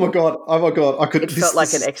 oh my God, I could... It felt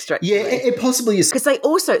like an extract. Yeah, it possibly is. Because they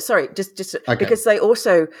also, because they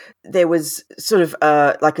also, there was sort of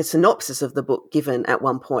like a synopsis of the book given at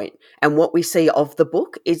one point, and what we see of the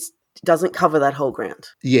book doesn't cover that whole ground.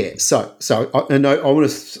 Yeah, so I want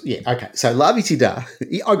to... Yeah, okay. So La Vie Ti Da,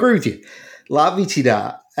 I agree with you. Lavi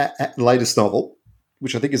Tidar, latest novel,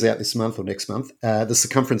 which I think is out this month or next month, The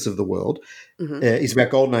Circumference of the World, is about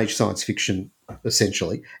Golden Age science fiction,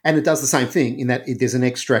 essentially. And it does the same thing in that there's an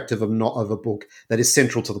extract of a book that is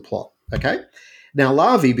central to the plot, okay? Now,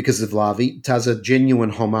 Lavi, because of Lavi, does a genuine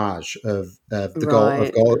homage of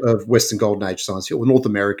of Western Golden Age science fiction, or North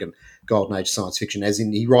American Golden Age science fiction, as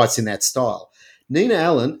in he writes in that style. Nina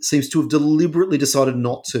Allen seems to have deliberately decided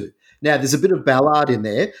not to. Now, there's a bit of ballad in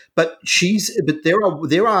there, but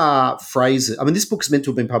there are phrases. I mean, this book's meant to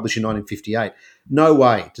have been published in 1958. No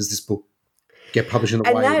way does this book get published in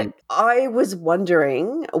the way it is. I was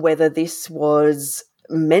wondering whether this was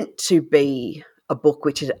meant to be a book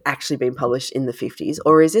which had actually been published in the 50s,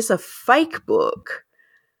 or is this a fake book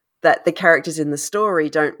that the characters in the story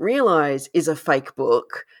don't realize is a fake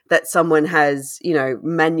book that someone has,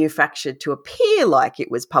 manufactured to appear like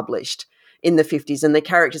it was published in the 50s, and the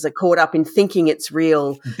characters are caught up in thinking it's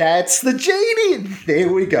real. That's the genius.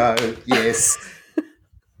 There we go. Yes.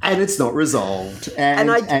 And it's not resolved.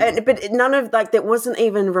 But none of that wasn't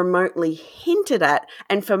even remotely hinted at.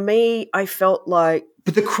 And for me, I felt like,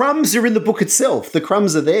 but the crumbs are in the book itself. The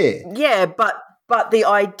crumbs are there. Yeah, but the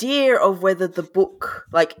idea of whether the book,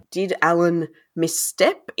 did Alan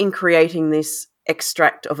misstep in creating this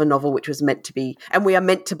extract of a novel which was meant to be, and we are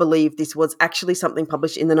meant to believe this was actually something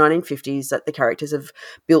published in the 1950s that the characters have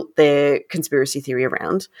built their conspiracy theory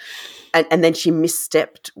around, and then she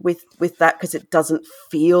misstepped with that because it doesn't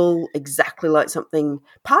feel exactly like something.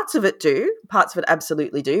 Parts of it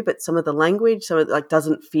absolutely do, but some of the language, some of it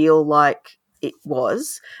doesn't feel like it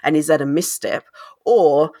was. And is that a misstep,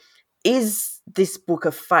 or is this book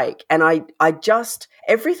a fake? And I just,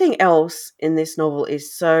 everything else in this novel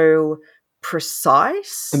is so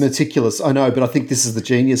precise and meticulous. I know, but I think this is the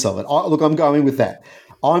genius of it. I'm going with that.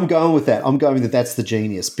 I'm going that that's the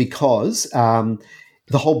genius, because the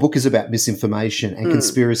whole book is about misinformation and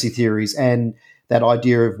conspiracy theories and that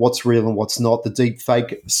idea of what's real and what's not, the deep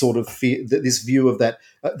fake sort of fear, this view of that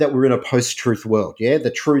we're in a post-truth world. Yeah,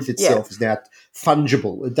 the truth itself is now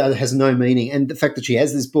fungible. It has no meaning. And the fact that she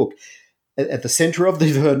has this book at the center of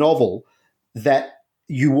her novel, that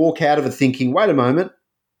you walk out of it thinking, wait a moment,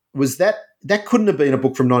 was that couldn't have been a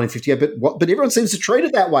book from 1958, but everyone seems to treat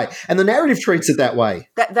it that way, and the narrative treats it that way.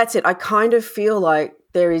 That's it. I kind of feel like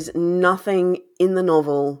there is nothing in the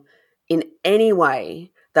novel in any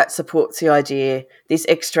way that supports the idea this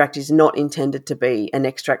extract is not intended to be an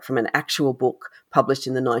extract from an actual book published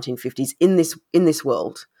in the 1950s in this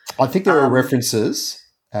world. I think there are references,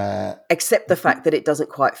 except the fact that it doesn't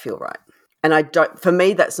quite feel right. And for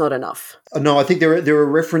me, that's not enough. No, I think there are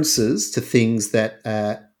references to things that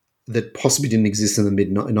possibly didn't exist in the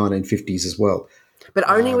mid-1950s as well. But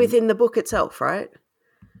only within the book itself, right?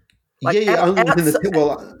 Only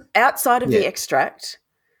within outside of the extract,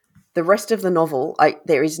 the rest of the novel,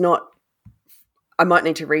 there is not. I might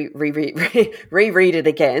need to reread it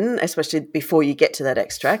again, especially before you get to that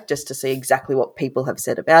extract, just to see exactly what people have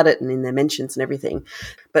said about it and in their mentions and everything.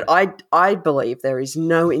 But I believe there is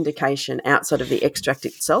no indication outside of the extract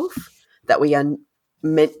itself that we are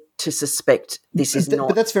meant to suspect this is not.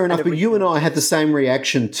 But that's fair enough. But you and I had the same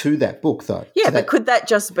reaction to that book, though. Yeah, but could that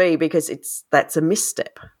just be because that's a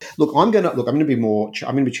misstep? I'm going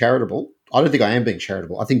to be charitable. I don't think I am being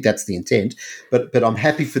charitable. I think that's the intent. But I'm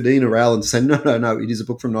happy for Nina Allen to say, no, it is a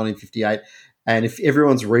book from 1958. And if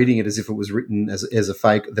everyone's reading it as if it was written as a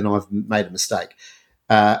fake, then I've made a mistake.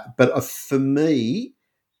 But for me,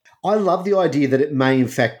 I love the idea that it may in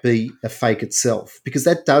fact be a fake itself, because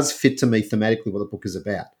that does fit to me thematically what the book is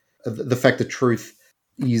about. The fact that truth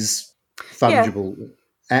is fungible.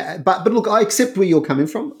 Yeah. But look, I accept where you're coming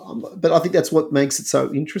from, but I think that's what makes it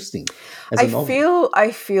so interesting as a novel.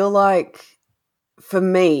 I feel like, for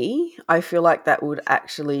me, that would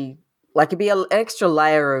actually, it'd be an extra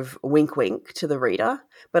layer of wink wink to the reader,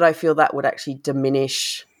 but I feel that would actually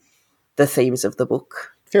diminish the themes of the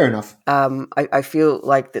book. Fair enough. I feel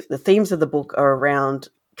like the themes of the book are around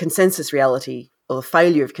consensus reality, or the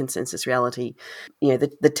failure of consensus reality,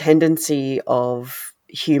 the tendency of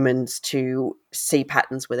humans to see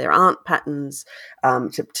patterns where there aren't patterns,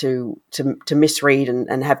 to misread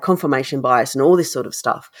and have confirmation bias and all this sort of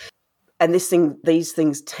stuff. And these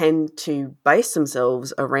things tend to base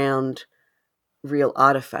themselves around real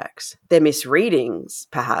artifacts. They're misreadings,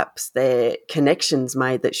 perhaps. They're connections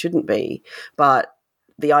made that shouldn't be. But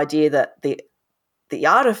the idea that the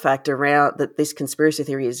artifact around that this conspiracy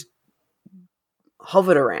theory is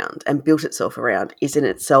hovered around and built itself around is in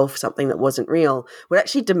itself something that wasn't real would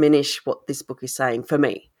actually diminish what this book is saying for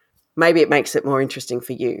me. Maybe it makes it more interesting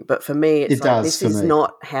for you, but for me, this is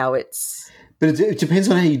not how it's. But it depends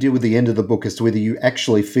on how you deal with the end of the book as to whether you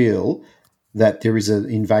actually feel that there is an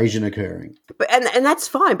invasion occurring. But and that's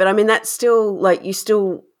fine. But I mean, that's still like you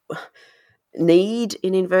still need,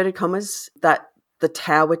 in inverted commas, that the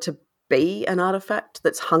tower to be an artifact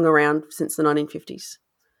that's hung around since the 1950s.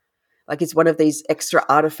 Like it's one of these extra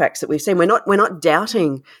artifacts that we've seen. We're not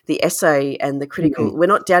doubting the essay and the critical. Mm-hmm. We're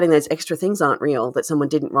not doubting those extra things aren't real, that someone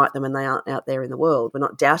didn't write them and they aren't out there in the world. We're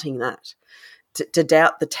not doubting that. To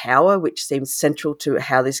doubt the tower, which seems central to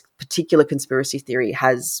how this particular conspiracy theory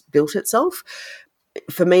has built itself,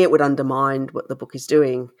 for me, it would undermine what the book is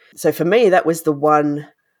doing. So for me, that was the one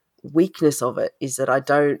weakness of it, is that I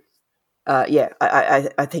don't.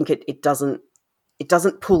 I think it doesn't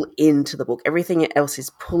pull into the book. Everything else is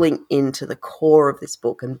pulling into the core of this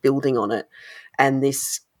book and building on it. And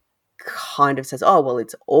this kind of says, oh, well,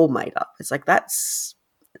 it's all made up. It's like, that's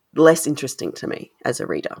less interesting to me as a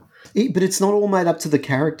reader. But it's not all made up to the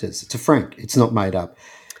characters. To Frank, it's not made up.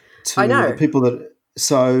 To I know. the people that...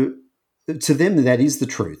 So to them, that is the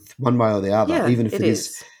truth, one way or the other, Yeah, even if it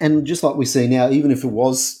is. And just like we see now, even if it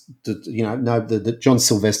was, that John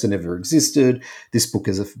Sylvester never existed, this book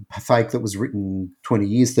is a fake that was written 20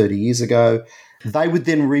 years, 30 years ago, they would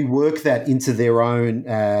then rework that into their own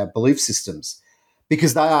belief systems,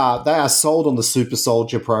 because they are sold on the super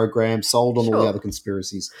soldier program, sold on all the other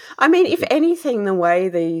conspiracies. I mean, if anything, the way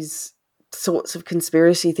these sorts of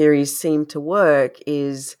conspiracy theories seem to work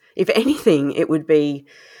is, if anything, it would be,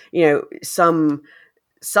 some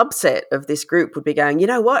subset of this group would be going, you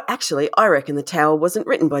know what, actually, I reckon the tower wasn't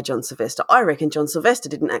written by John Sylvester. I reckon John Sylvester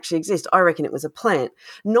didn't actually exist. I reckon it was a plant.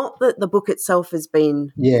 Not that the book itself has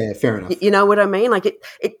been... Yeah, fair enough. You know what I mean? Like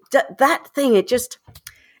that thing,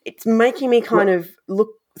 it's making me kind of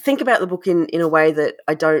think about the book in a way that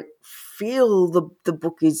I don't feel the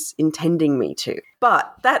book is intending me to.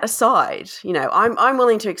 But that aside, I'm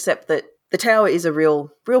willing to accept that The Tower is a real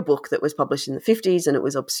book that was published in the 50s, and it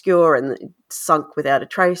was obscure and it sunk without a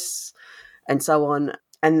trace and so on.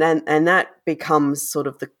 And that becomes sort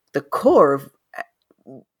of the core of,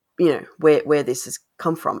 where this has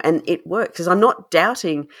come from. And it works, because I'm not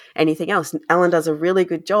doubting anything else. Ellen does a really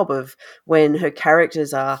good job of, when her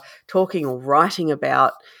characters are talking or writing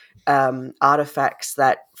about artifacts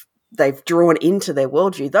that they've drawn into their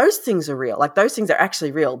worldview, those things are real. Like, those things are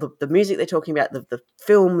actually real. The music they're talking about, the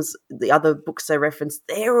films, the other books they reference,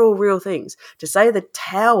 they're all real things. To say the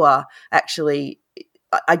tower actually,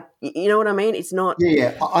 you know what I mean? It's not.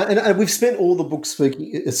 Yeah. And we've spent all the books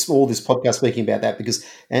all this podcast speaking about that, because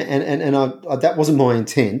that wasn't my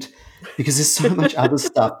intent, because there's so much other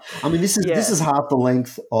stuff. I mean, this is half the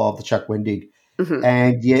length of the Chuck Wendig, mm-hmm.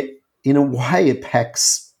 and yet in a way it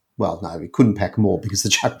packs. Well, no, it couldn't pack more, because the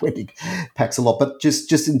Chuck Wendig packs a lot. But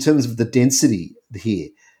just in terms of the density here,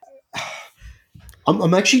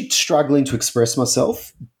 I'm actually struggling to express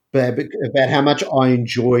myself about how much I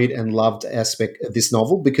enjoyed and loved aspect of this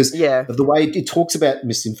novel, because of the way it talks about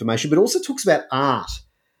misinformation, but also talks about art,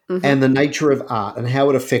 mm-hmm. and the nature of art and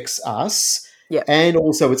how it affects us, and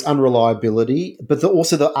also its unreliability, but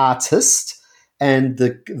also the artist and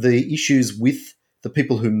the issues with the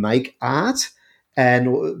people who make art. And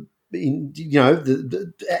the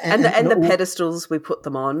pedestals we put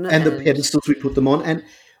them on, and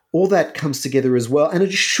all that comes together as well. And it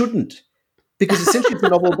just shouldn't, because essentially it's a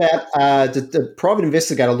novel about the private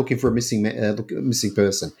investigator looking for a missing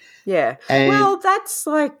person. Yeah, well, that's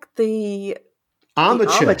like the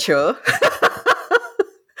armature.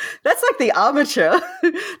 That's like the armature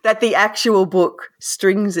that the actual book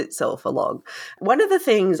strings itself along. One of the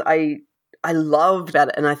things I loved about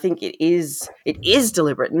it, and I think it is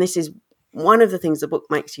deliberate, and this is one of the things the book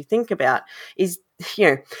makes you think about, is,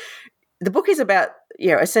 the book is about,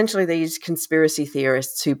 essentially these conspiracy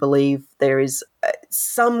theorists who believe there is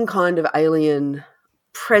some kind of alien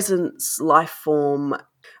presence, life form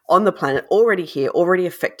on the planet, already here, already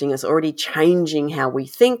affecting us, already changing how we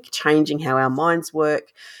think, changing how our minds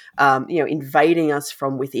work, invading us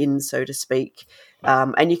from within, so to speak.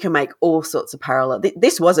 And you can make all sorts of parallel.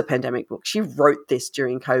 This was a pandemic book. She wrote this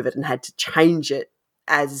during COVID and had to change it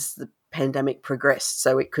as the pandemic progressed,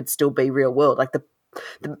 so it could still be real world. Like the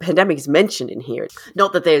pandemic is mentioned in here.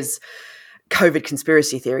 Not that there's COVID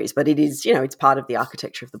conspiracy theories, but it is, it's part of the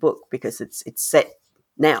architecture of the book, because it's set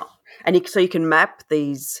now. And so you can map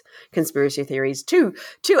these conspiracy theories to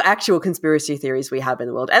actual conspiracy theories we have in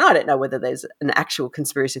the world. And I don't know whether there's an actual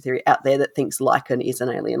conspiracy theory out there that thinks lichen is an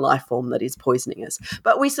alien life form that is poisoning us.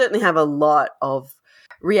 But we certainly have a lot of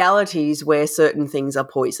realities where certain things are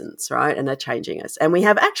poisons, right, and are changing us. And we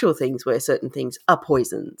have actual things where certain things are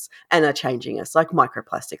poisons and are changing us, like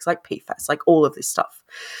microplastics, like PFAS, like all of this stuff.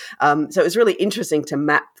 So it was really interesting to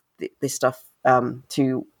map this stuff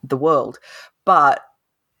to the world. But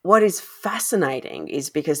what is fascinating is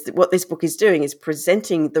because what this book is doing is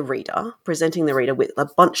presenting the reader with a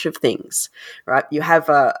bunch of things, right? You have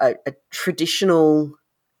a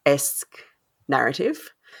traditional-esque narrative.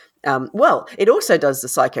 Well, it also does the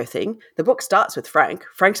psycho thing. The book starts with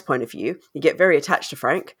Frank's point of view. You get very attached to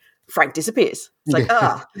Frank. Frank disappears. It's like,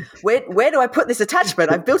 where do I put this attachment?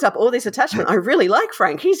 I've built up all this attachment. I really like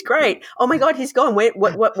Frank. He's great. Oh my God, he's gone.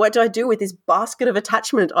 What do I do with this basket of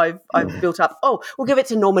attachment I've built up? Oh, we'll give it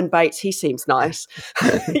to Norman Bates. He seems nice.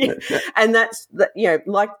 And that's,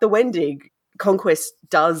 like the Wendig, Conquest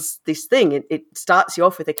does this thing. It starts you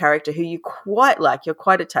off with a character who you quite like, you're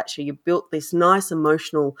quite attached to, you built this nice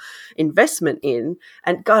emotional investment in.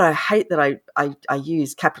 And God, I hate that I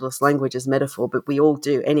use capitalist language as metaphor, but we all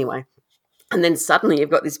do anyway. And then suddenly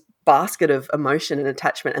you've got this basket of emotion and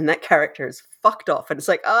attachment, and that character is fucked off. And it's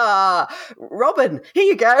like, Robin, here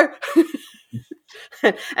you go.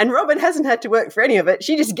 And Robin hasn't had to work for any of it.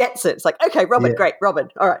 She just gets it. It's like, okay, Robin, great, Robin.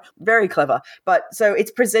 All right, very clever. But so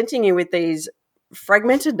it's presenting you with these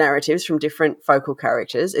fragmented narratives from different focal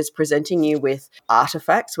characters. It's presenting you with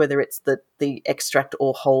artifacts, whether it's the extract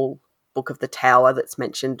or whole book of the Tower that's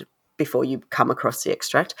mentioned before you come across the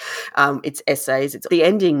extract. It's essays. It's the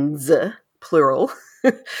endings, plural.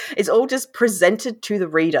 It's all just presented to the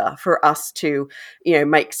reader for us to,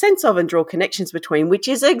 make sense of and draw connections between, which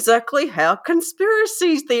is exactly how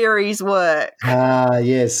conspiracy theories work.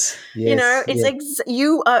 Yes. It's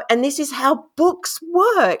and this is how books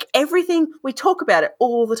work. Everything, we talk about it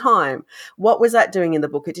all the time. What was that doing in the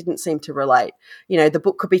book? It didn't seem to relate. The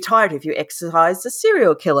book could be tired if you exercised a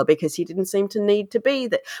serial killer because he didn't seem to need to be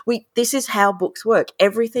there. This is how books work.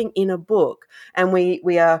 Everything in a book, and we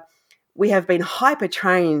have been hyper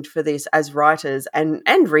trained for this as writers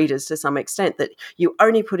and readers to some extent, that you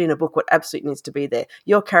only put in a book what absolutely needs to be there.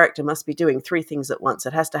 Your character must be doing 3 things at once.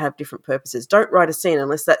 It has to have different purposes. Don't write a scene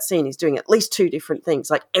unless that scene is doing at least 2 different things.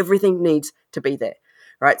 Like, everything needs to be there,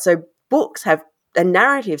 right? So books and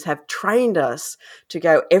narratives have trained us to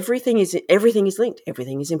go, everything is linked.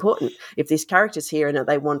 Everything is important. If this character's here and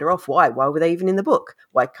they wander off, why? Why were they even in the book?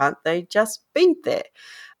 Why can't they just be there?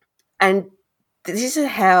 And this is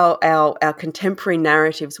how our contemporary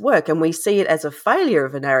narratives work, and we see it as a failure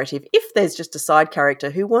of a narrative if there's just a side character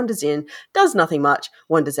who wanders in, does nothing much,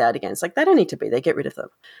 wanders out again. It's like, they don't need to be there. Get rid of them.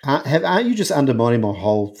 Aren't you just undermining my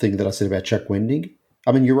whole thing that I said about Chuck Wendig?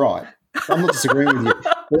 I mean, you're right. I'm not disagreeing with you.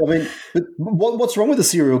 But what's wrong with the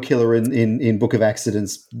serial killer in Book of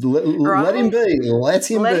Accidents? Let him be.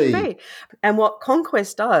 Let him be. And what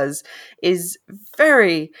Conquest does is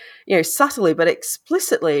very, subtly but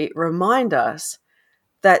explicitly remind us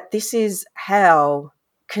that this is how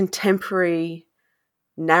contemporary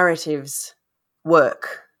narratives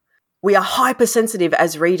work. We are hypersensitive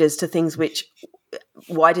as readers to things which,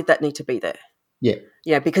 why did that need to be there?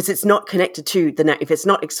 Yeah, because it's not connected to if it's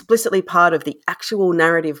not explicitly part of the actual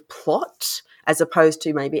narrative plot, as opposed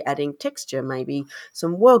to maybe adding texture, maybe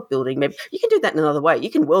some world building. Maybe you can do that in another way. You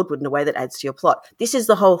can world build in a way that adds to your plot. This is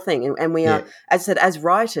the whole thing, and we are, as I said, as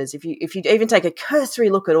writers. If you even take a cursory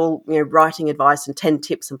look at all writing advice and 10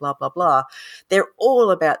 tips and blah blah blah, they're all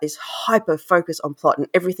about this hyper focus on plot, and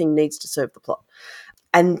everything needs to serve the plot.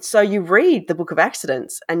 And so you read the Book of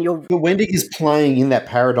Accidents, and you're. But Wendig is playing in that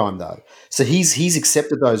paradigm, though. So he's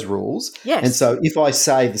accepted those rules. Yes. And so if I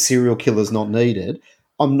say the serial killer's not needed,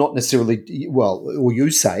 I'm not necessarily or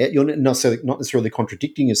you say it, you're not necessarily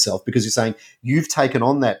contradicting yourself, because you're saying you've taken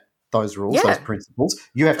on those rules, those principles.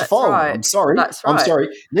 You have to follow them. I'm sorry. That's right. I'm sorry.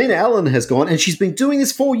 Nina Allen has gone, and she's been doing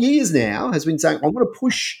this 4 years now. Has been saying, I'm going to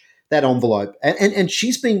push that envelope. And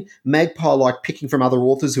she's been magpie-like picking from other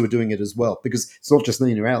authors who are doing it as well, because it's not just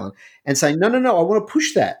Nina Allen, and saying, no, I want to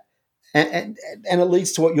push that. And it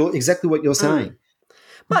leads to exactly what you're saying.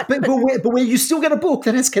 But where you still get a book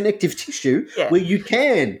that has connective tissue, where you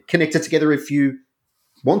can connect it together if you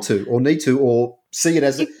want to or need to, or see it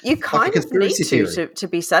as you kind of need to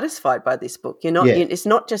be satisfied by this book. You're not. It's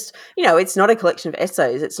not just it's not a collection of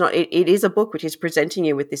essays. It's not. It is a book which is presenting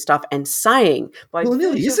you with this stuff and saying by it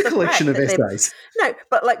is a collection of essays. No,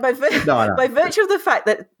 but like by virtue of the fact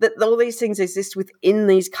that all these things exist within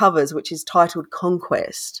these covers, which is titled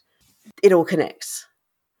Conquest, it all connects.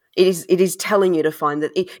 It is telling you to find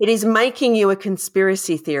that it is making you a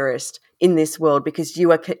conspiracy theorist in this world, because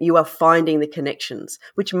you are finding the connections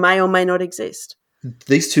which may or may not exist.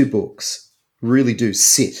 These 2 books really do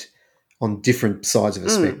sit on different sides of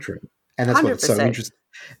a spectrum, and that's 100%. What's so interesting.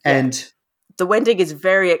 And The Wendig is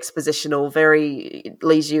very expositional, very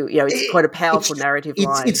leaves you, it's quite a powerful narrative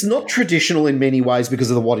line. It's not traditional in many ways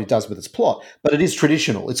because of what it does with its plot, but it is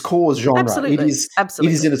traditional. Its core genre. Absolutely. It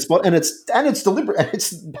is in its spot, and it's deliberate.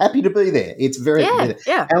 It's happy to be there. It's very happy to be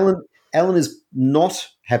there. Yeah. Alan is not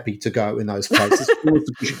happy to go in those places. He wants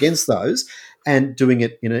to push against those and doing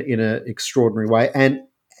it in an extraordinary way.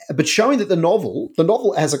 But showing that the novel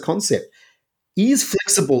as a concept is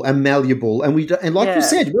flexible and malleable, and you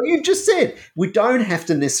said, what you've just said, we don't have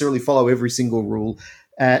to necessarily follow every single rule.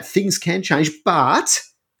 Things can change, but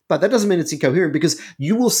that doesn't mean it's incoherent, because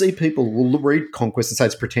you will see people will read Conquest and say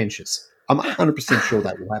it's pretentious. I'm 100% sure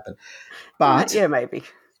that will happen. But maybe.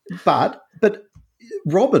 But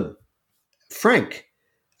Robin, Frank,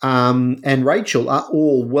 and Rachel are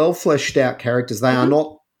all well fleshed out characters. They are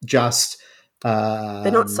not just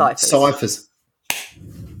they're not ciphers.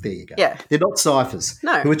 There you go. Yeah. They're not ciphers.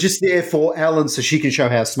 No. Who are just there for Ellen so she can show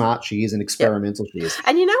how smart she is and experimental she is.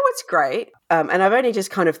 And you know what's great? And I've only just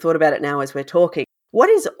kind of thought about it now as we're talking. What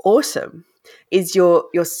is awesome is your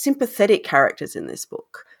sympathetic characters in this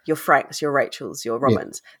book. Your Franks, your Rachels, your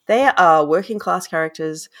Robins. Yeah. They are working class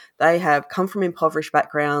characters. They have come from impoverished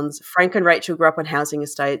backgrounds. Frank and Rachel grew up on housing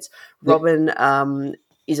estates. Robin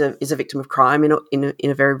is a victim of crime in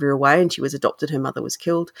a very real way, and she was adopted. Her mother was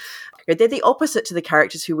killed. They're the opposite to the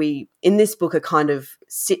characters who we in this book are kind of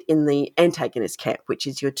sit in the antagonist camp, which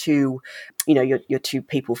is your two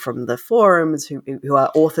people from the forums who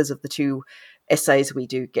are authors of the two essays we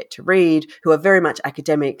do get to read, who are very much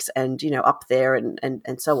academics and up there and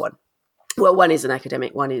so on. Well, one is an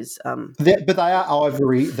academic, one is but they are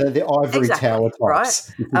ivory. They're ivory tower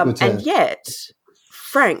types, right? And yet,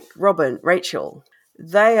 Frank, Robin, Rachel,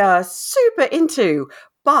 they are super into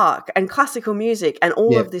Bach and classical music and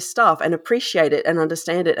all of this stuff, and appreciate it and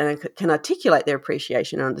understand it, and can articulate their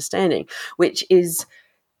appreciation and understanding, which is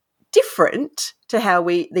different to how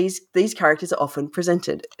these characters are often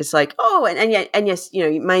presented. It's like, and yes,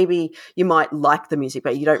 maybe you might like the music,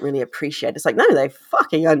 but you don't really appreciate it. It's like, no, they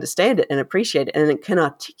fucking understand it and appreciate it, and it can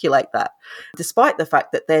articulate that, despite the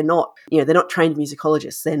fact that they're not trained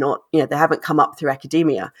musicologists. They're not, they haven't come up through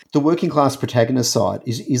academia. The working class protagonist side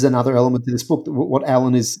is another element to this book. What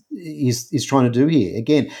Alan is trying to do here,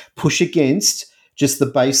 again, push against just the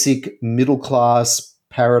basic middle class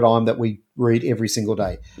paradigm that we read every single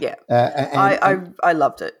day. Yeah. I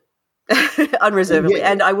loved it unreservedly.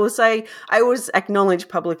 Yeah. And I will say, I always acknowledge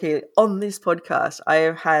publicly on this podcast, I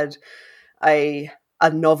have had a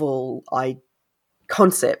novel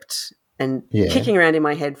concept and kicking around in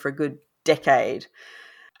my head for a good decade,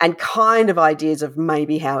 and kind of ideas of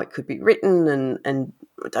maybe how it could be written, and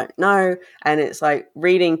I don't know. And it's like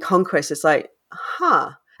reading Conquest, it's like,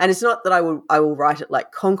 and it's not that I will write it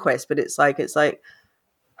like Conquest, but it's like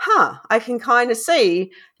I can kind of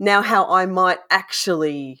see now how I might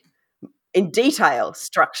actually, in detail,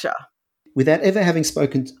 structure. Without ever having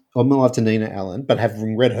spoken on my life to Nina Allen, but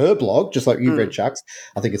having read her blog, just like you've read Chuck's,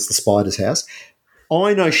 I think it's The Spider's House,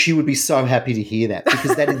 I know she would be so happy to hear that,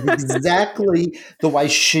 because that is exactly the way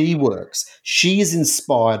she works. She is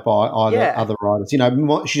inspired by other writers.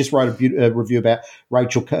 She just wrote a review about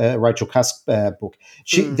Rachel Cusk's book.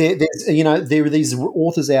 There are these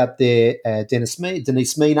authors out there, Denise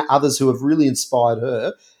Mina, others who have really inspired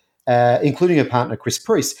her, including her partner Chris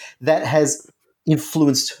Priest, that has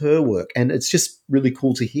influenced her work, and it's just really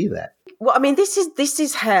cool to hear that. Well, I mean, this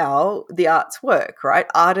is how the arts work, right?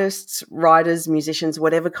 Artists, writers, musicians,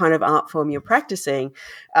 whatever kind of art form you're practicing,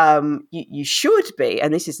 you should be,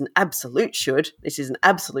 and this is an absolute should,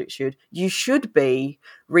 you should be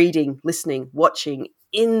reading, listening, watching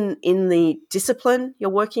in the discipline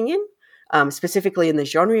you're working in, specifically in the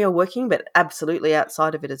genre you're working, but absolutely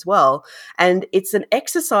outside of it as well. And it's an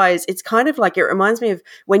exercise. It's kind of like, it reminds me of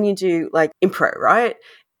when you do like impro, right?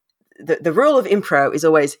 The rule of impro is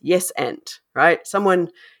always yes and, right? Someone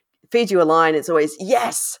feeds you a line, it's always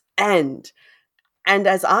yes and. And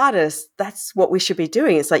as artists, that's what we should be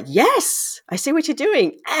doing. It's like, yes, I see what you're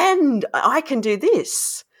doing, and I can do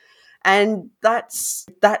this. And that's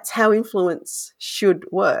how influence should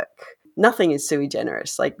work. Nothing is sui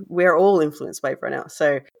generis. Like, we're all influenced by everyone else.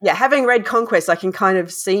 So yeah, having read Conquest, I can kind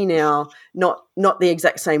of see now, not the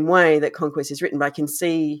exact same way that Conquest is written, but I can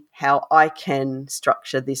see how I can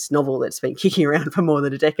structure this novel that's been kicking around for more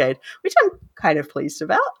than a decade, which I'm kind of pleased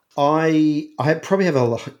about. I probably have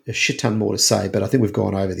a shit ton more to say, but I think we've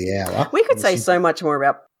gone over the hour. We could say so much more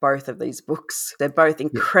about both of these books. They're both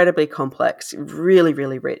incredibly complex, really,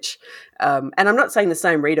 really rich. And I'm not saying the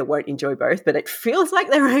same reader won't enjoy both, but it feels like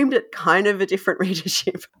they're aimed at kind of a different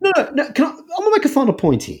readership. No. I'm going to make a final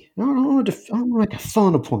point here. I want to make a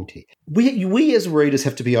final point here. We as readers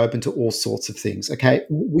have to be open to all sorts of things, okay?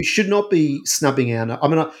 We should not be snubbing out. I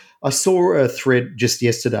mean, I saw a thread just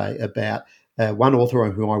yesterday about one author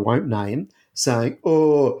who I won't name saying,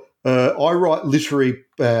 I write literary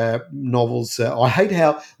novels. I hate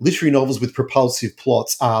how literary novels with propulsive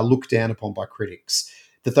plots are looked down upon by critics,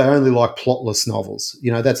 that they only like plotless novels.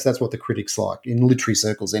 You know, that's what the critics like in literary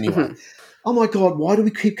circles anyway. Mm-hmm. Oh, my God, why do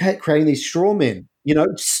we keep creating these straw men? You know,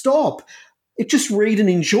 stop. Just read and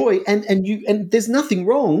enjoy. And there's nothing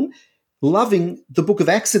wrong loving the Book of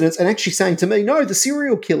Accidents and actually saying to me, no, the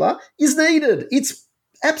serial killer is needed. It's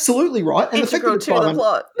absolutely right. And integral to the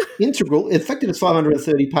plot. Integral. The fact that it's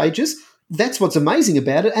 530 pages, that's what's amazing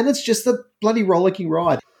about it. And it's just a bloody rollicking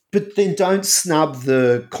ride. But then don't snub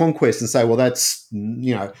the Conquest and say, well, that's,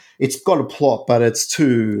 you know, it's got a plot, but it's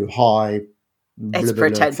too high. It's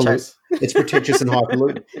pretentious. It's pretentious and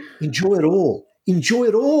highfalutin. Enjoy it all. Enjoy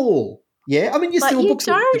it all. Yeah, I mean, yes, you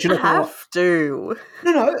don't have to.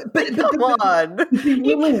 No, but come on.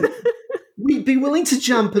 We'd be willing to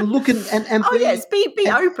jump and look and be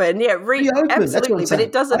open. Yeah, read open. Absolutely, but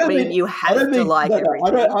it doesn't mean you have to like everything.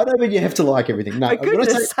 I don't mean you have to like everything. No, for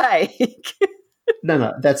goodness sake.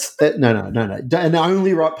 No. And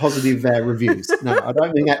only write positive reviews. No, I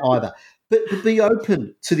don't mean that either. But be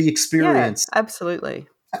open to the experience. Yeah, absolutely.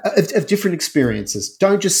 Of different experiences.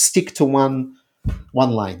 Don't just stick to one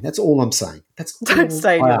lane. That's all I'm saying. Don't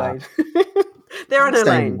stay in your lane. There are no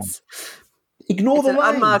lanes. Ignore the lanes. It's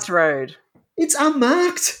an unmarked road. It's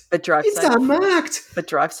unmarked. But drive safe. It's unmarked. But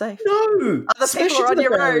drive safe. No. Other people are on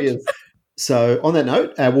your road. So on that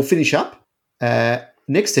note, we'll finish up.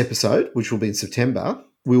 Next episode, which will be in September,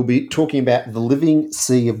 we'll be talking about The Living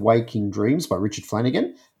Sea of Waking Dreams by Richard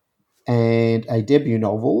Flanagan and a debut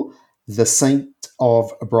novel, The Saint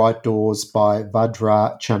of Bright Doors by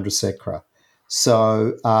Vajra Chandrasekhar.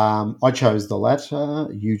 So I chose the latter,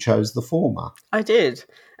 you chose the former. I did.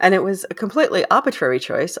 And it was a completely arbitrary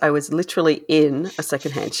choice. I was literally in a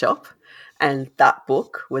secondhand shop and that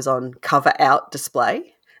book was on cover out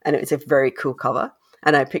display and it was a very cool cover.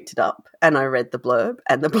 And I picked it up and I read the blurb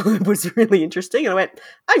and the blurb was really interesting. And I went,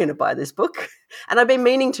 I'm going to buy this book. And I've been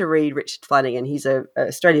meaning to read Richard Flanagan. He's an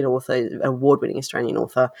Australian author, an award-winning Australian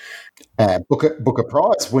author. Booker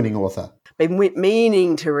Prize winning author. Been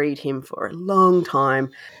meaning to read him for a long time.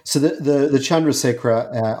 So the Chandrasekhar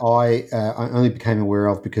I only became aware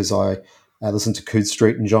of because I listened to Coode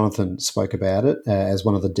Street and Jonathan spoke about it as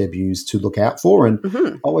one of the debuts to look out for. And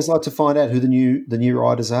I always like to find out who the new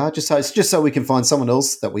writers are, just so we can find someone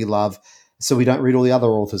else that we love, so we don't read all the other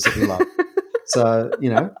authors that we love. So, you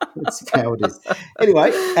know, that's how it is. Anyway.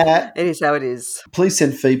 It is how it is. Please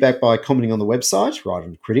send feedback by commenting on the website,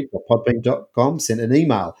 writerandcritic.podbean.com. Send an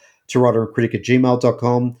email to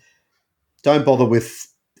writerandcritic@gmail.com. Don't bother with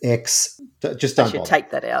X. Just don't bother.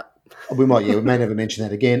 Take that out. We may never mention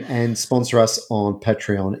that again. And sponsor us on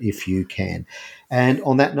Patreon if you can. And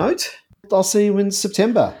on that note, I'll see you in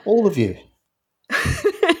September. All of you.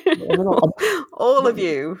 All of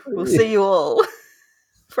you. We'll see you all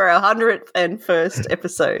for our 101st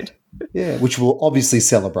episode. Yeah, which we'll obviously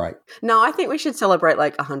celebrate. No, I think we should celebrate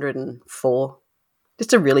like 104.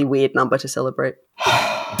 Just a really weird number to celebrate.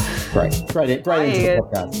 Great into the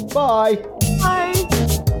podcast. Bye. Bye.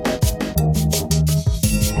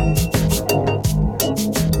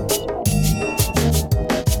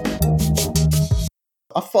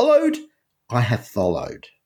 I have followed.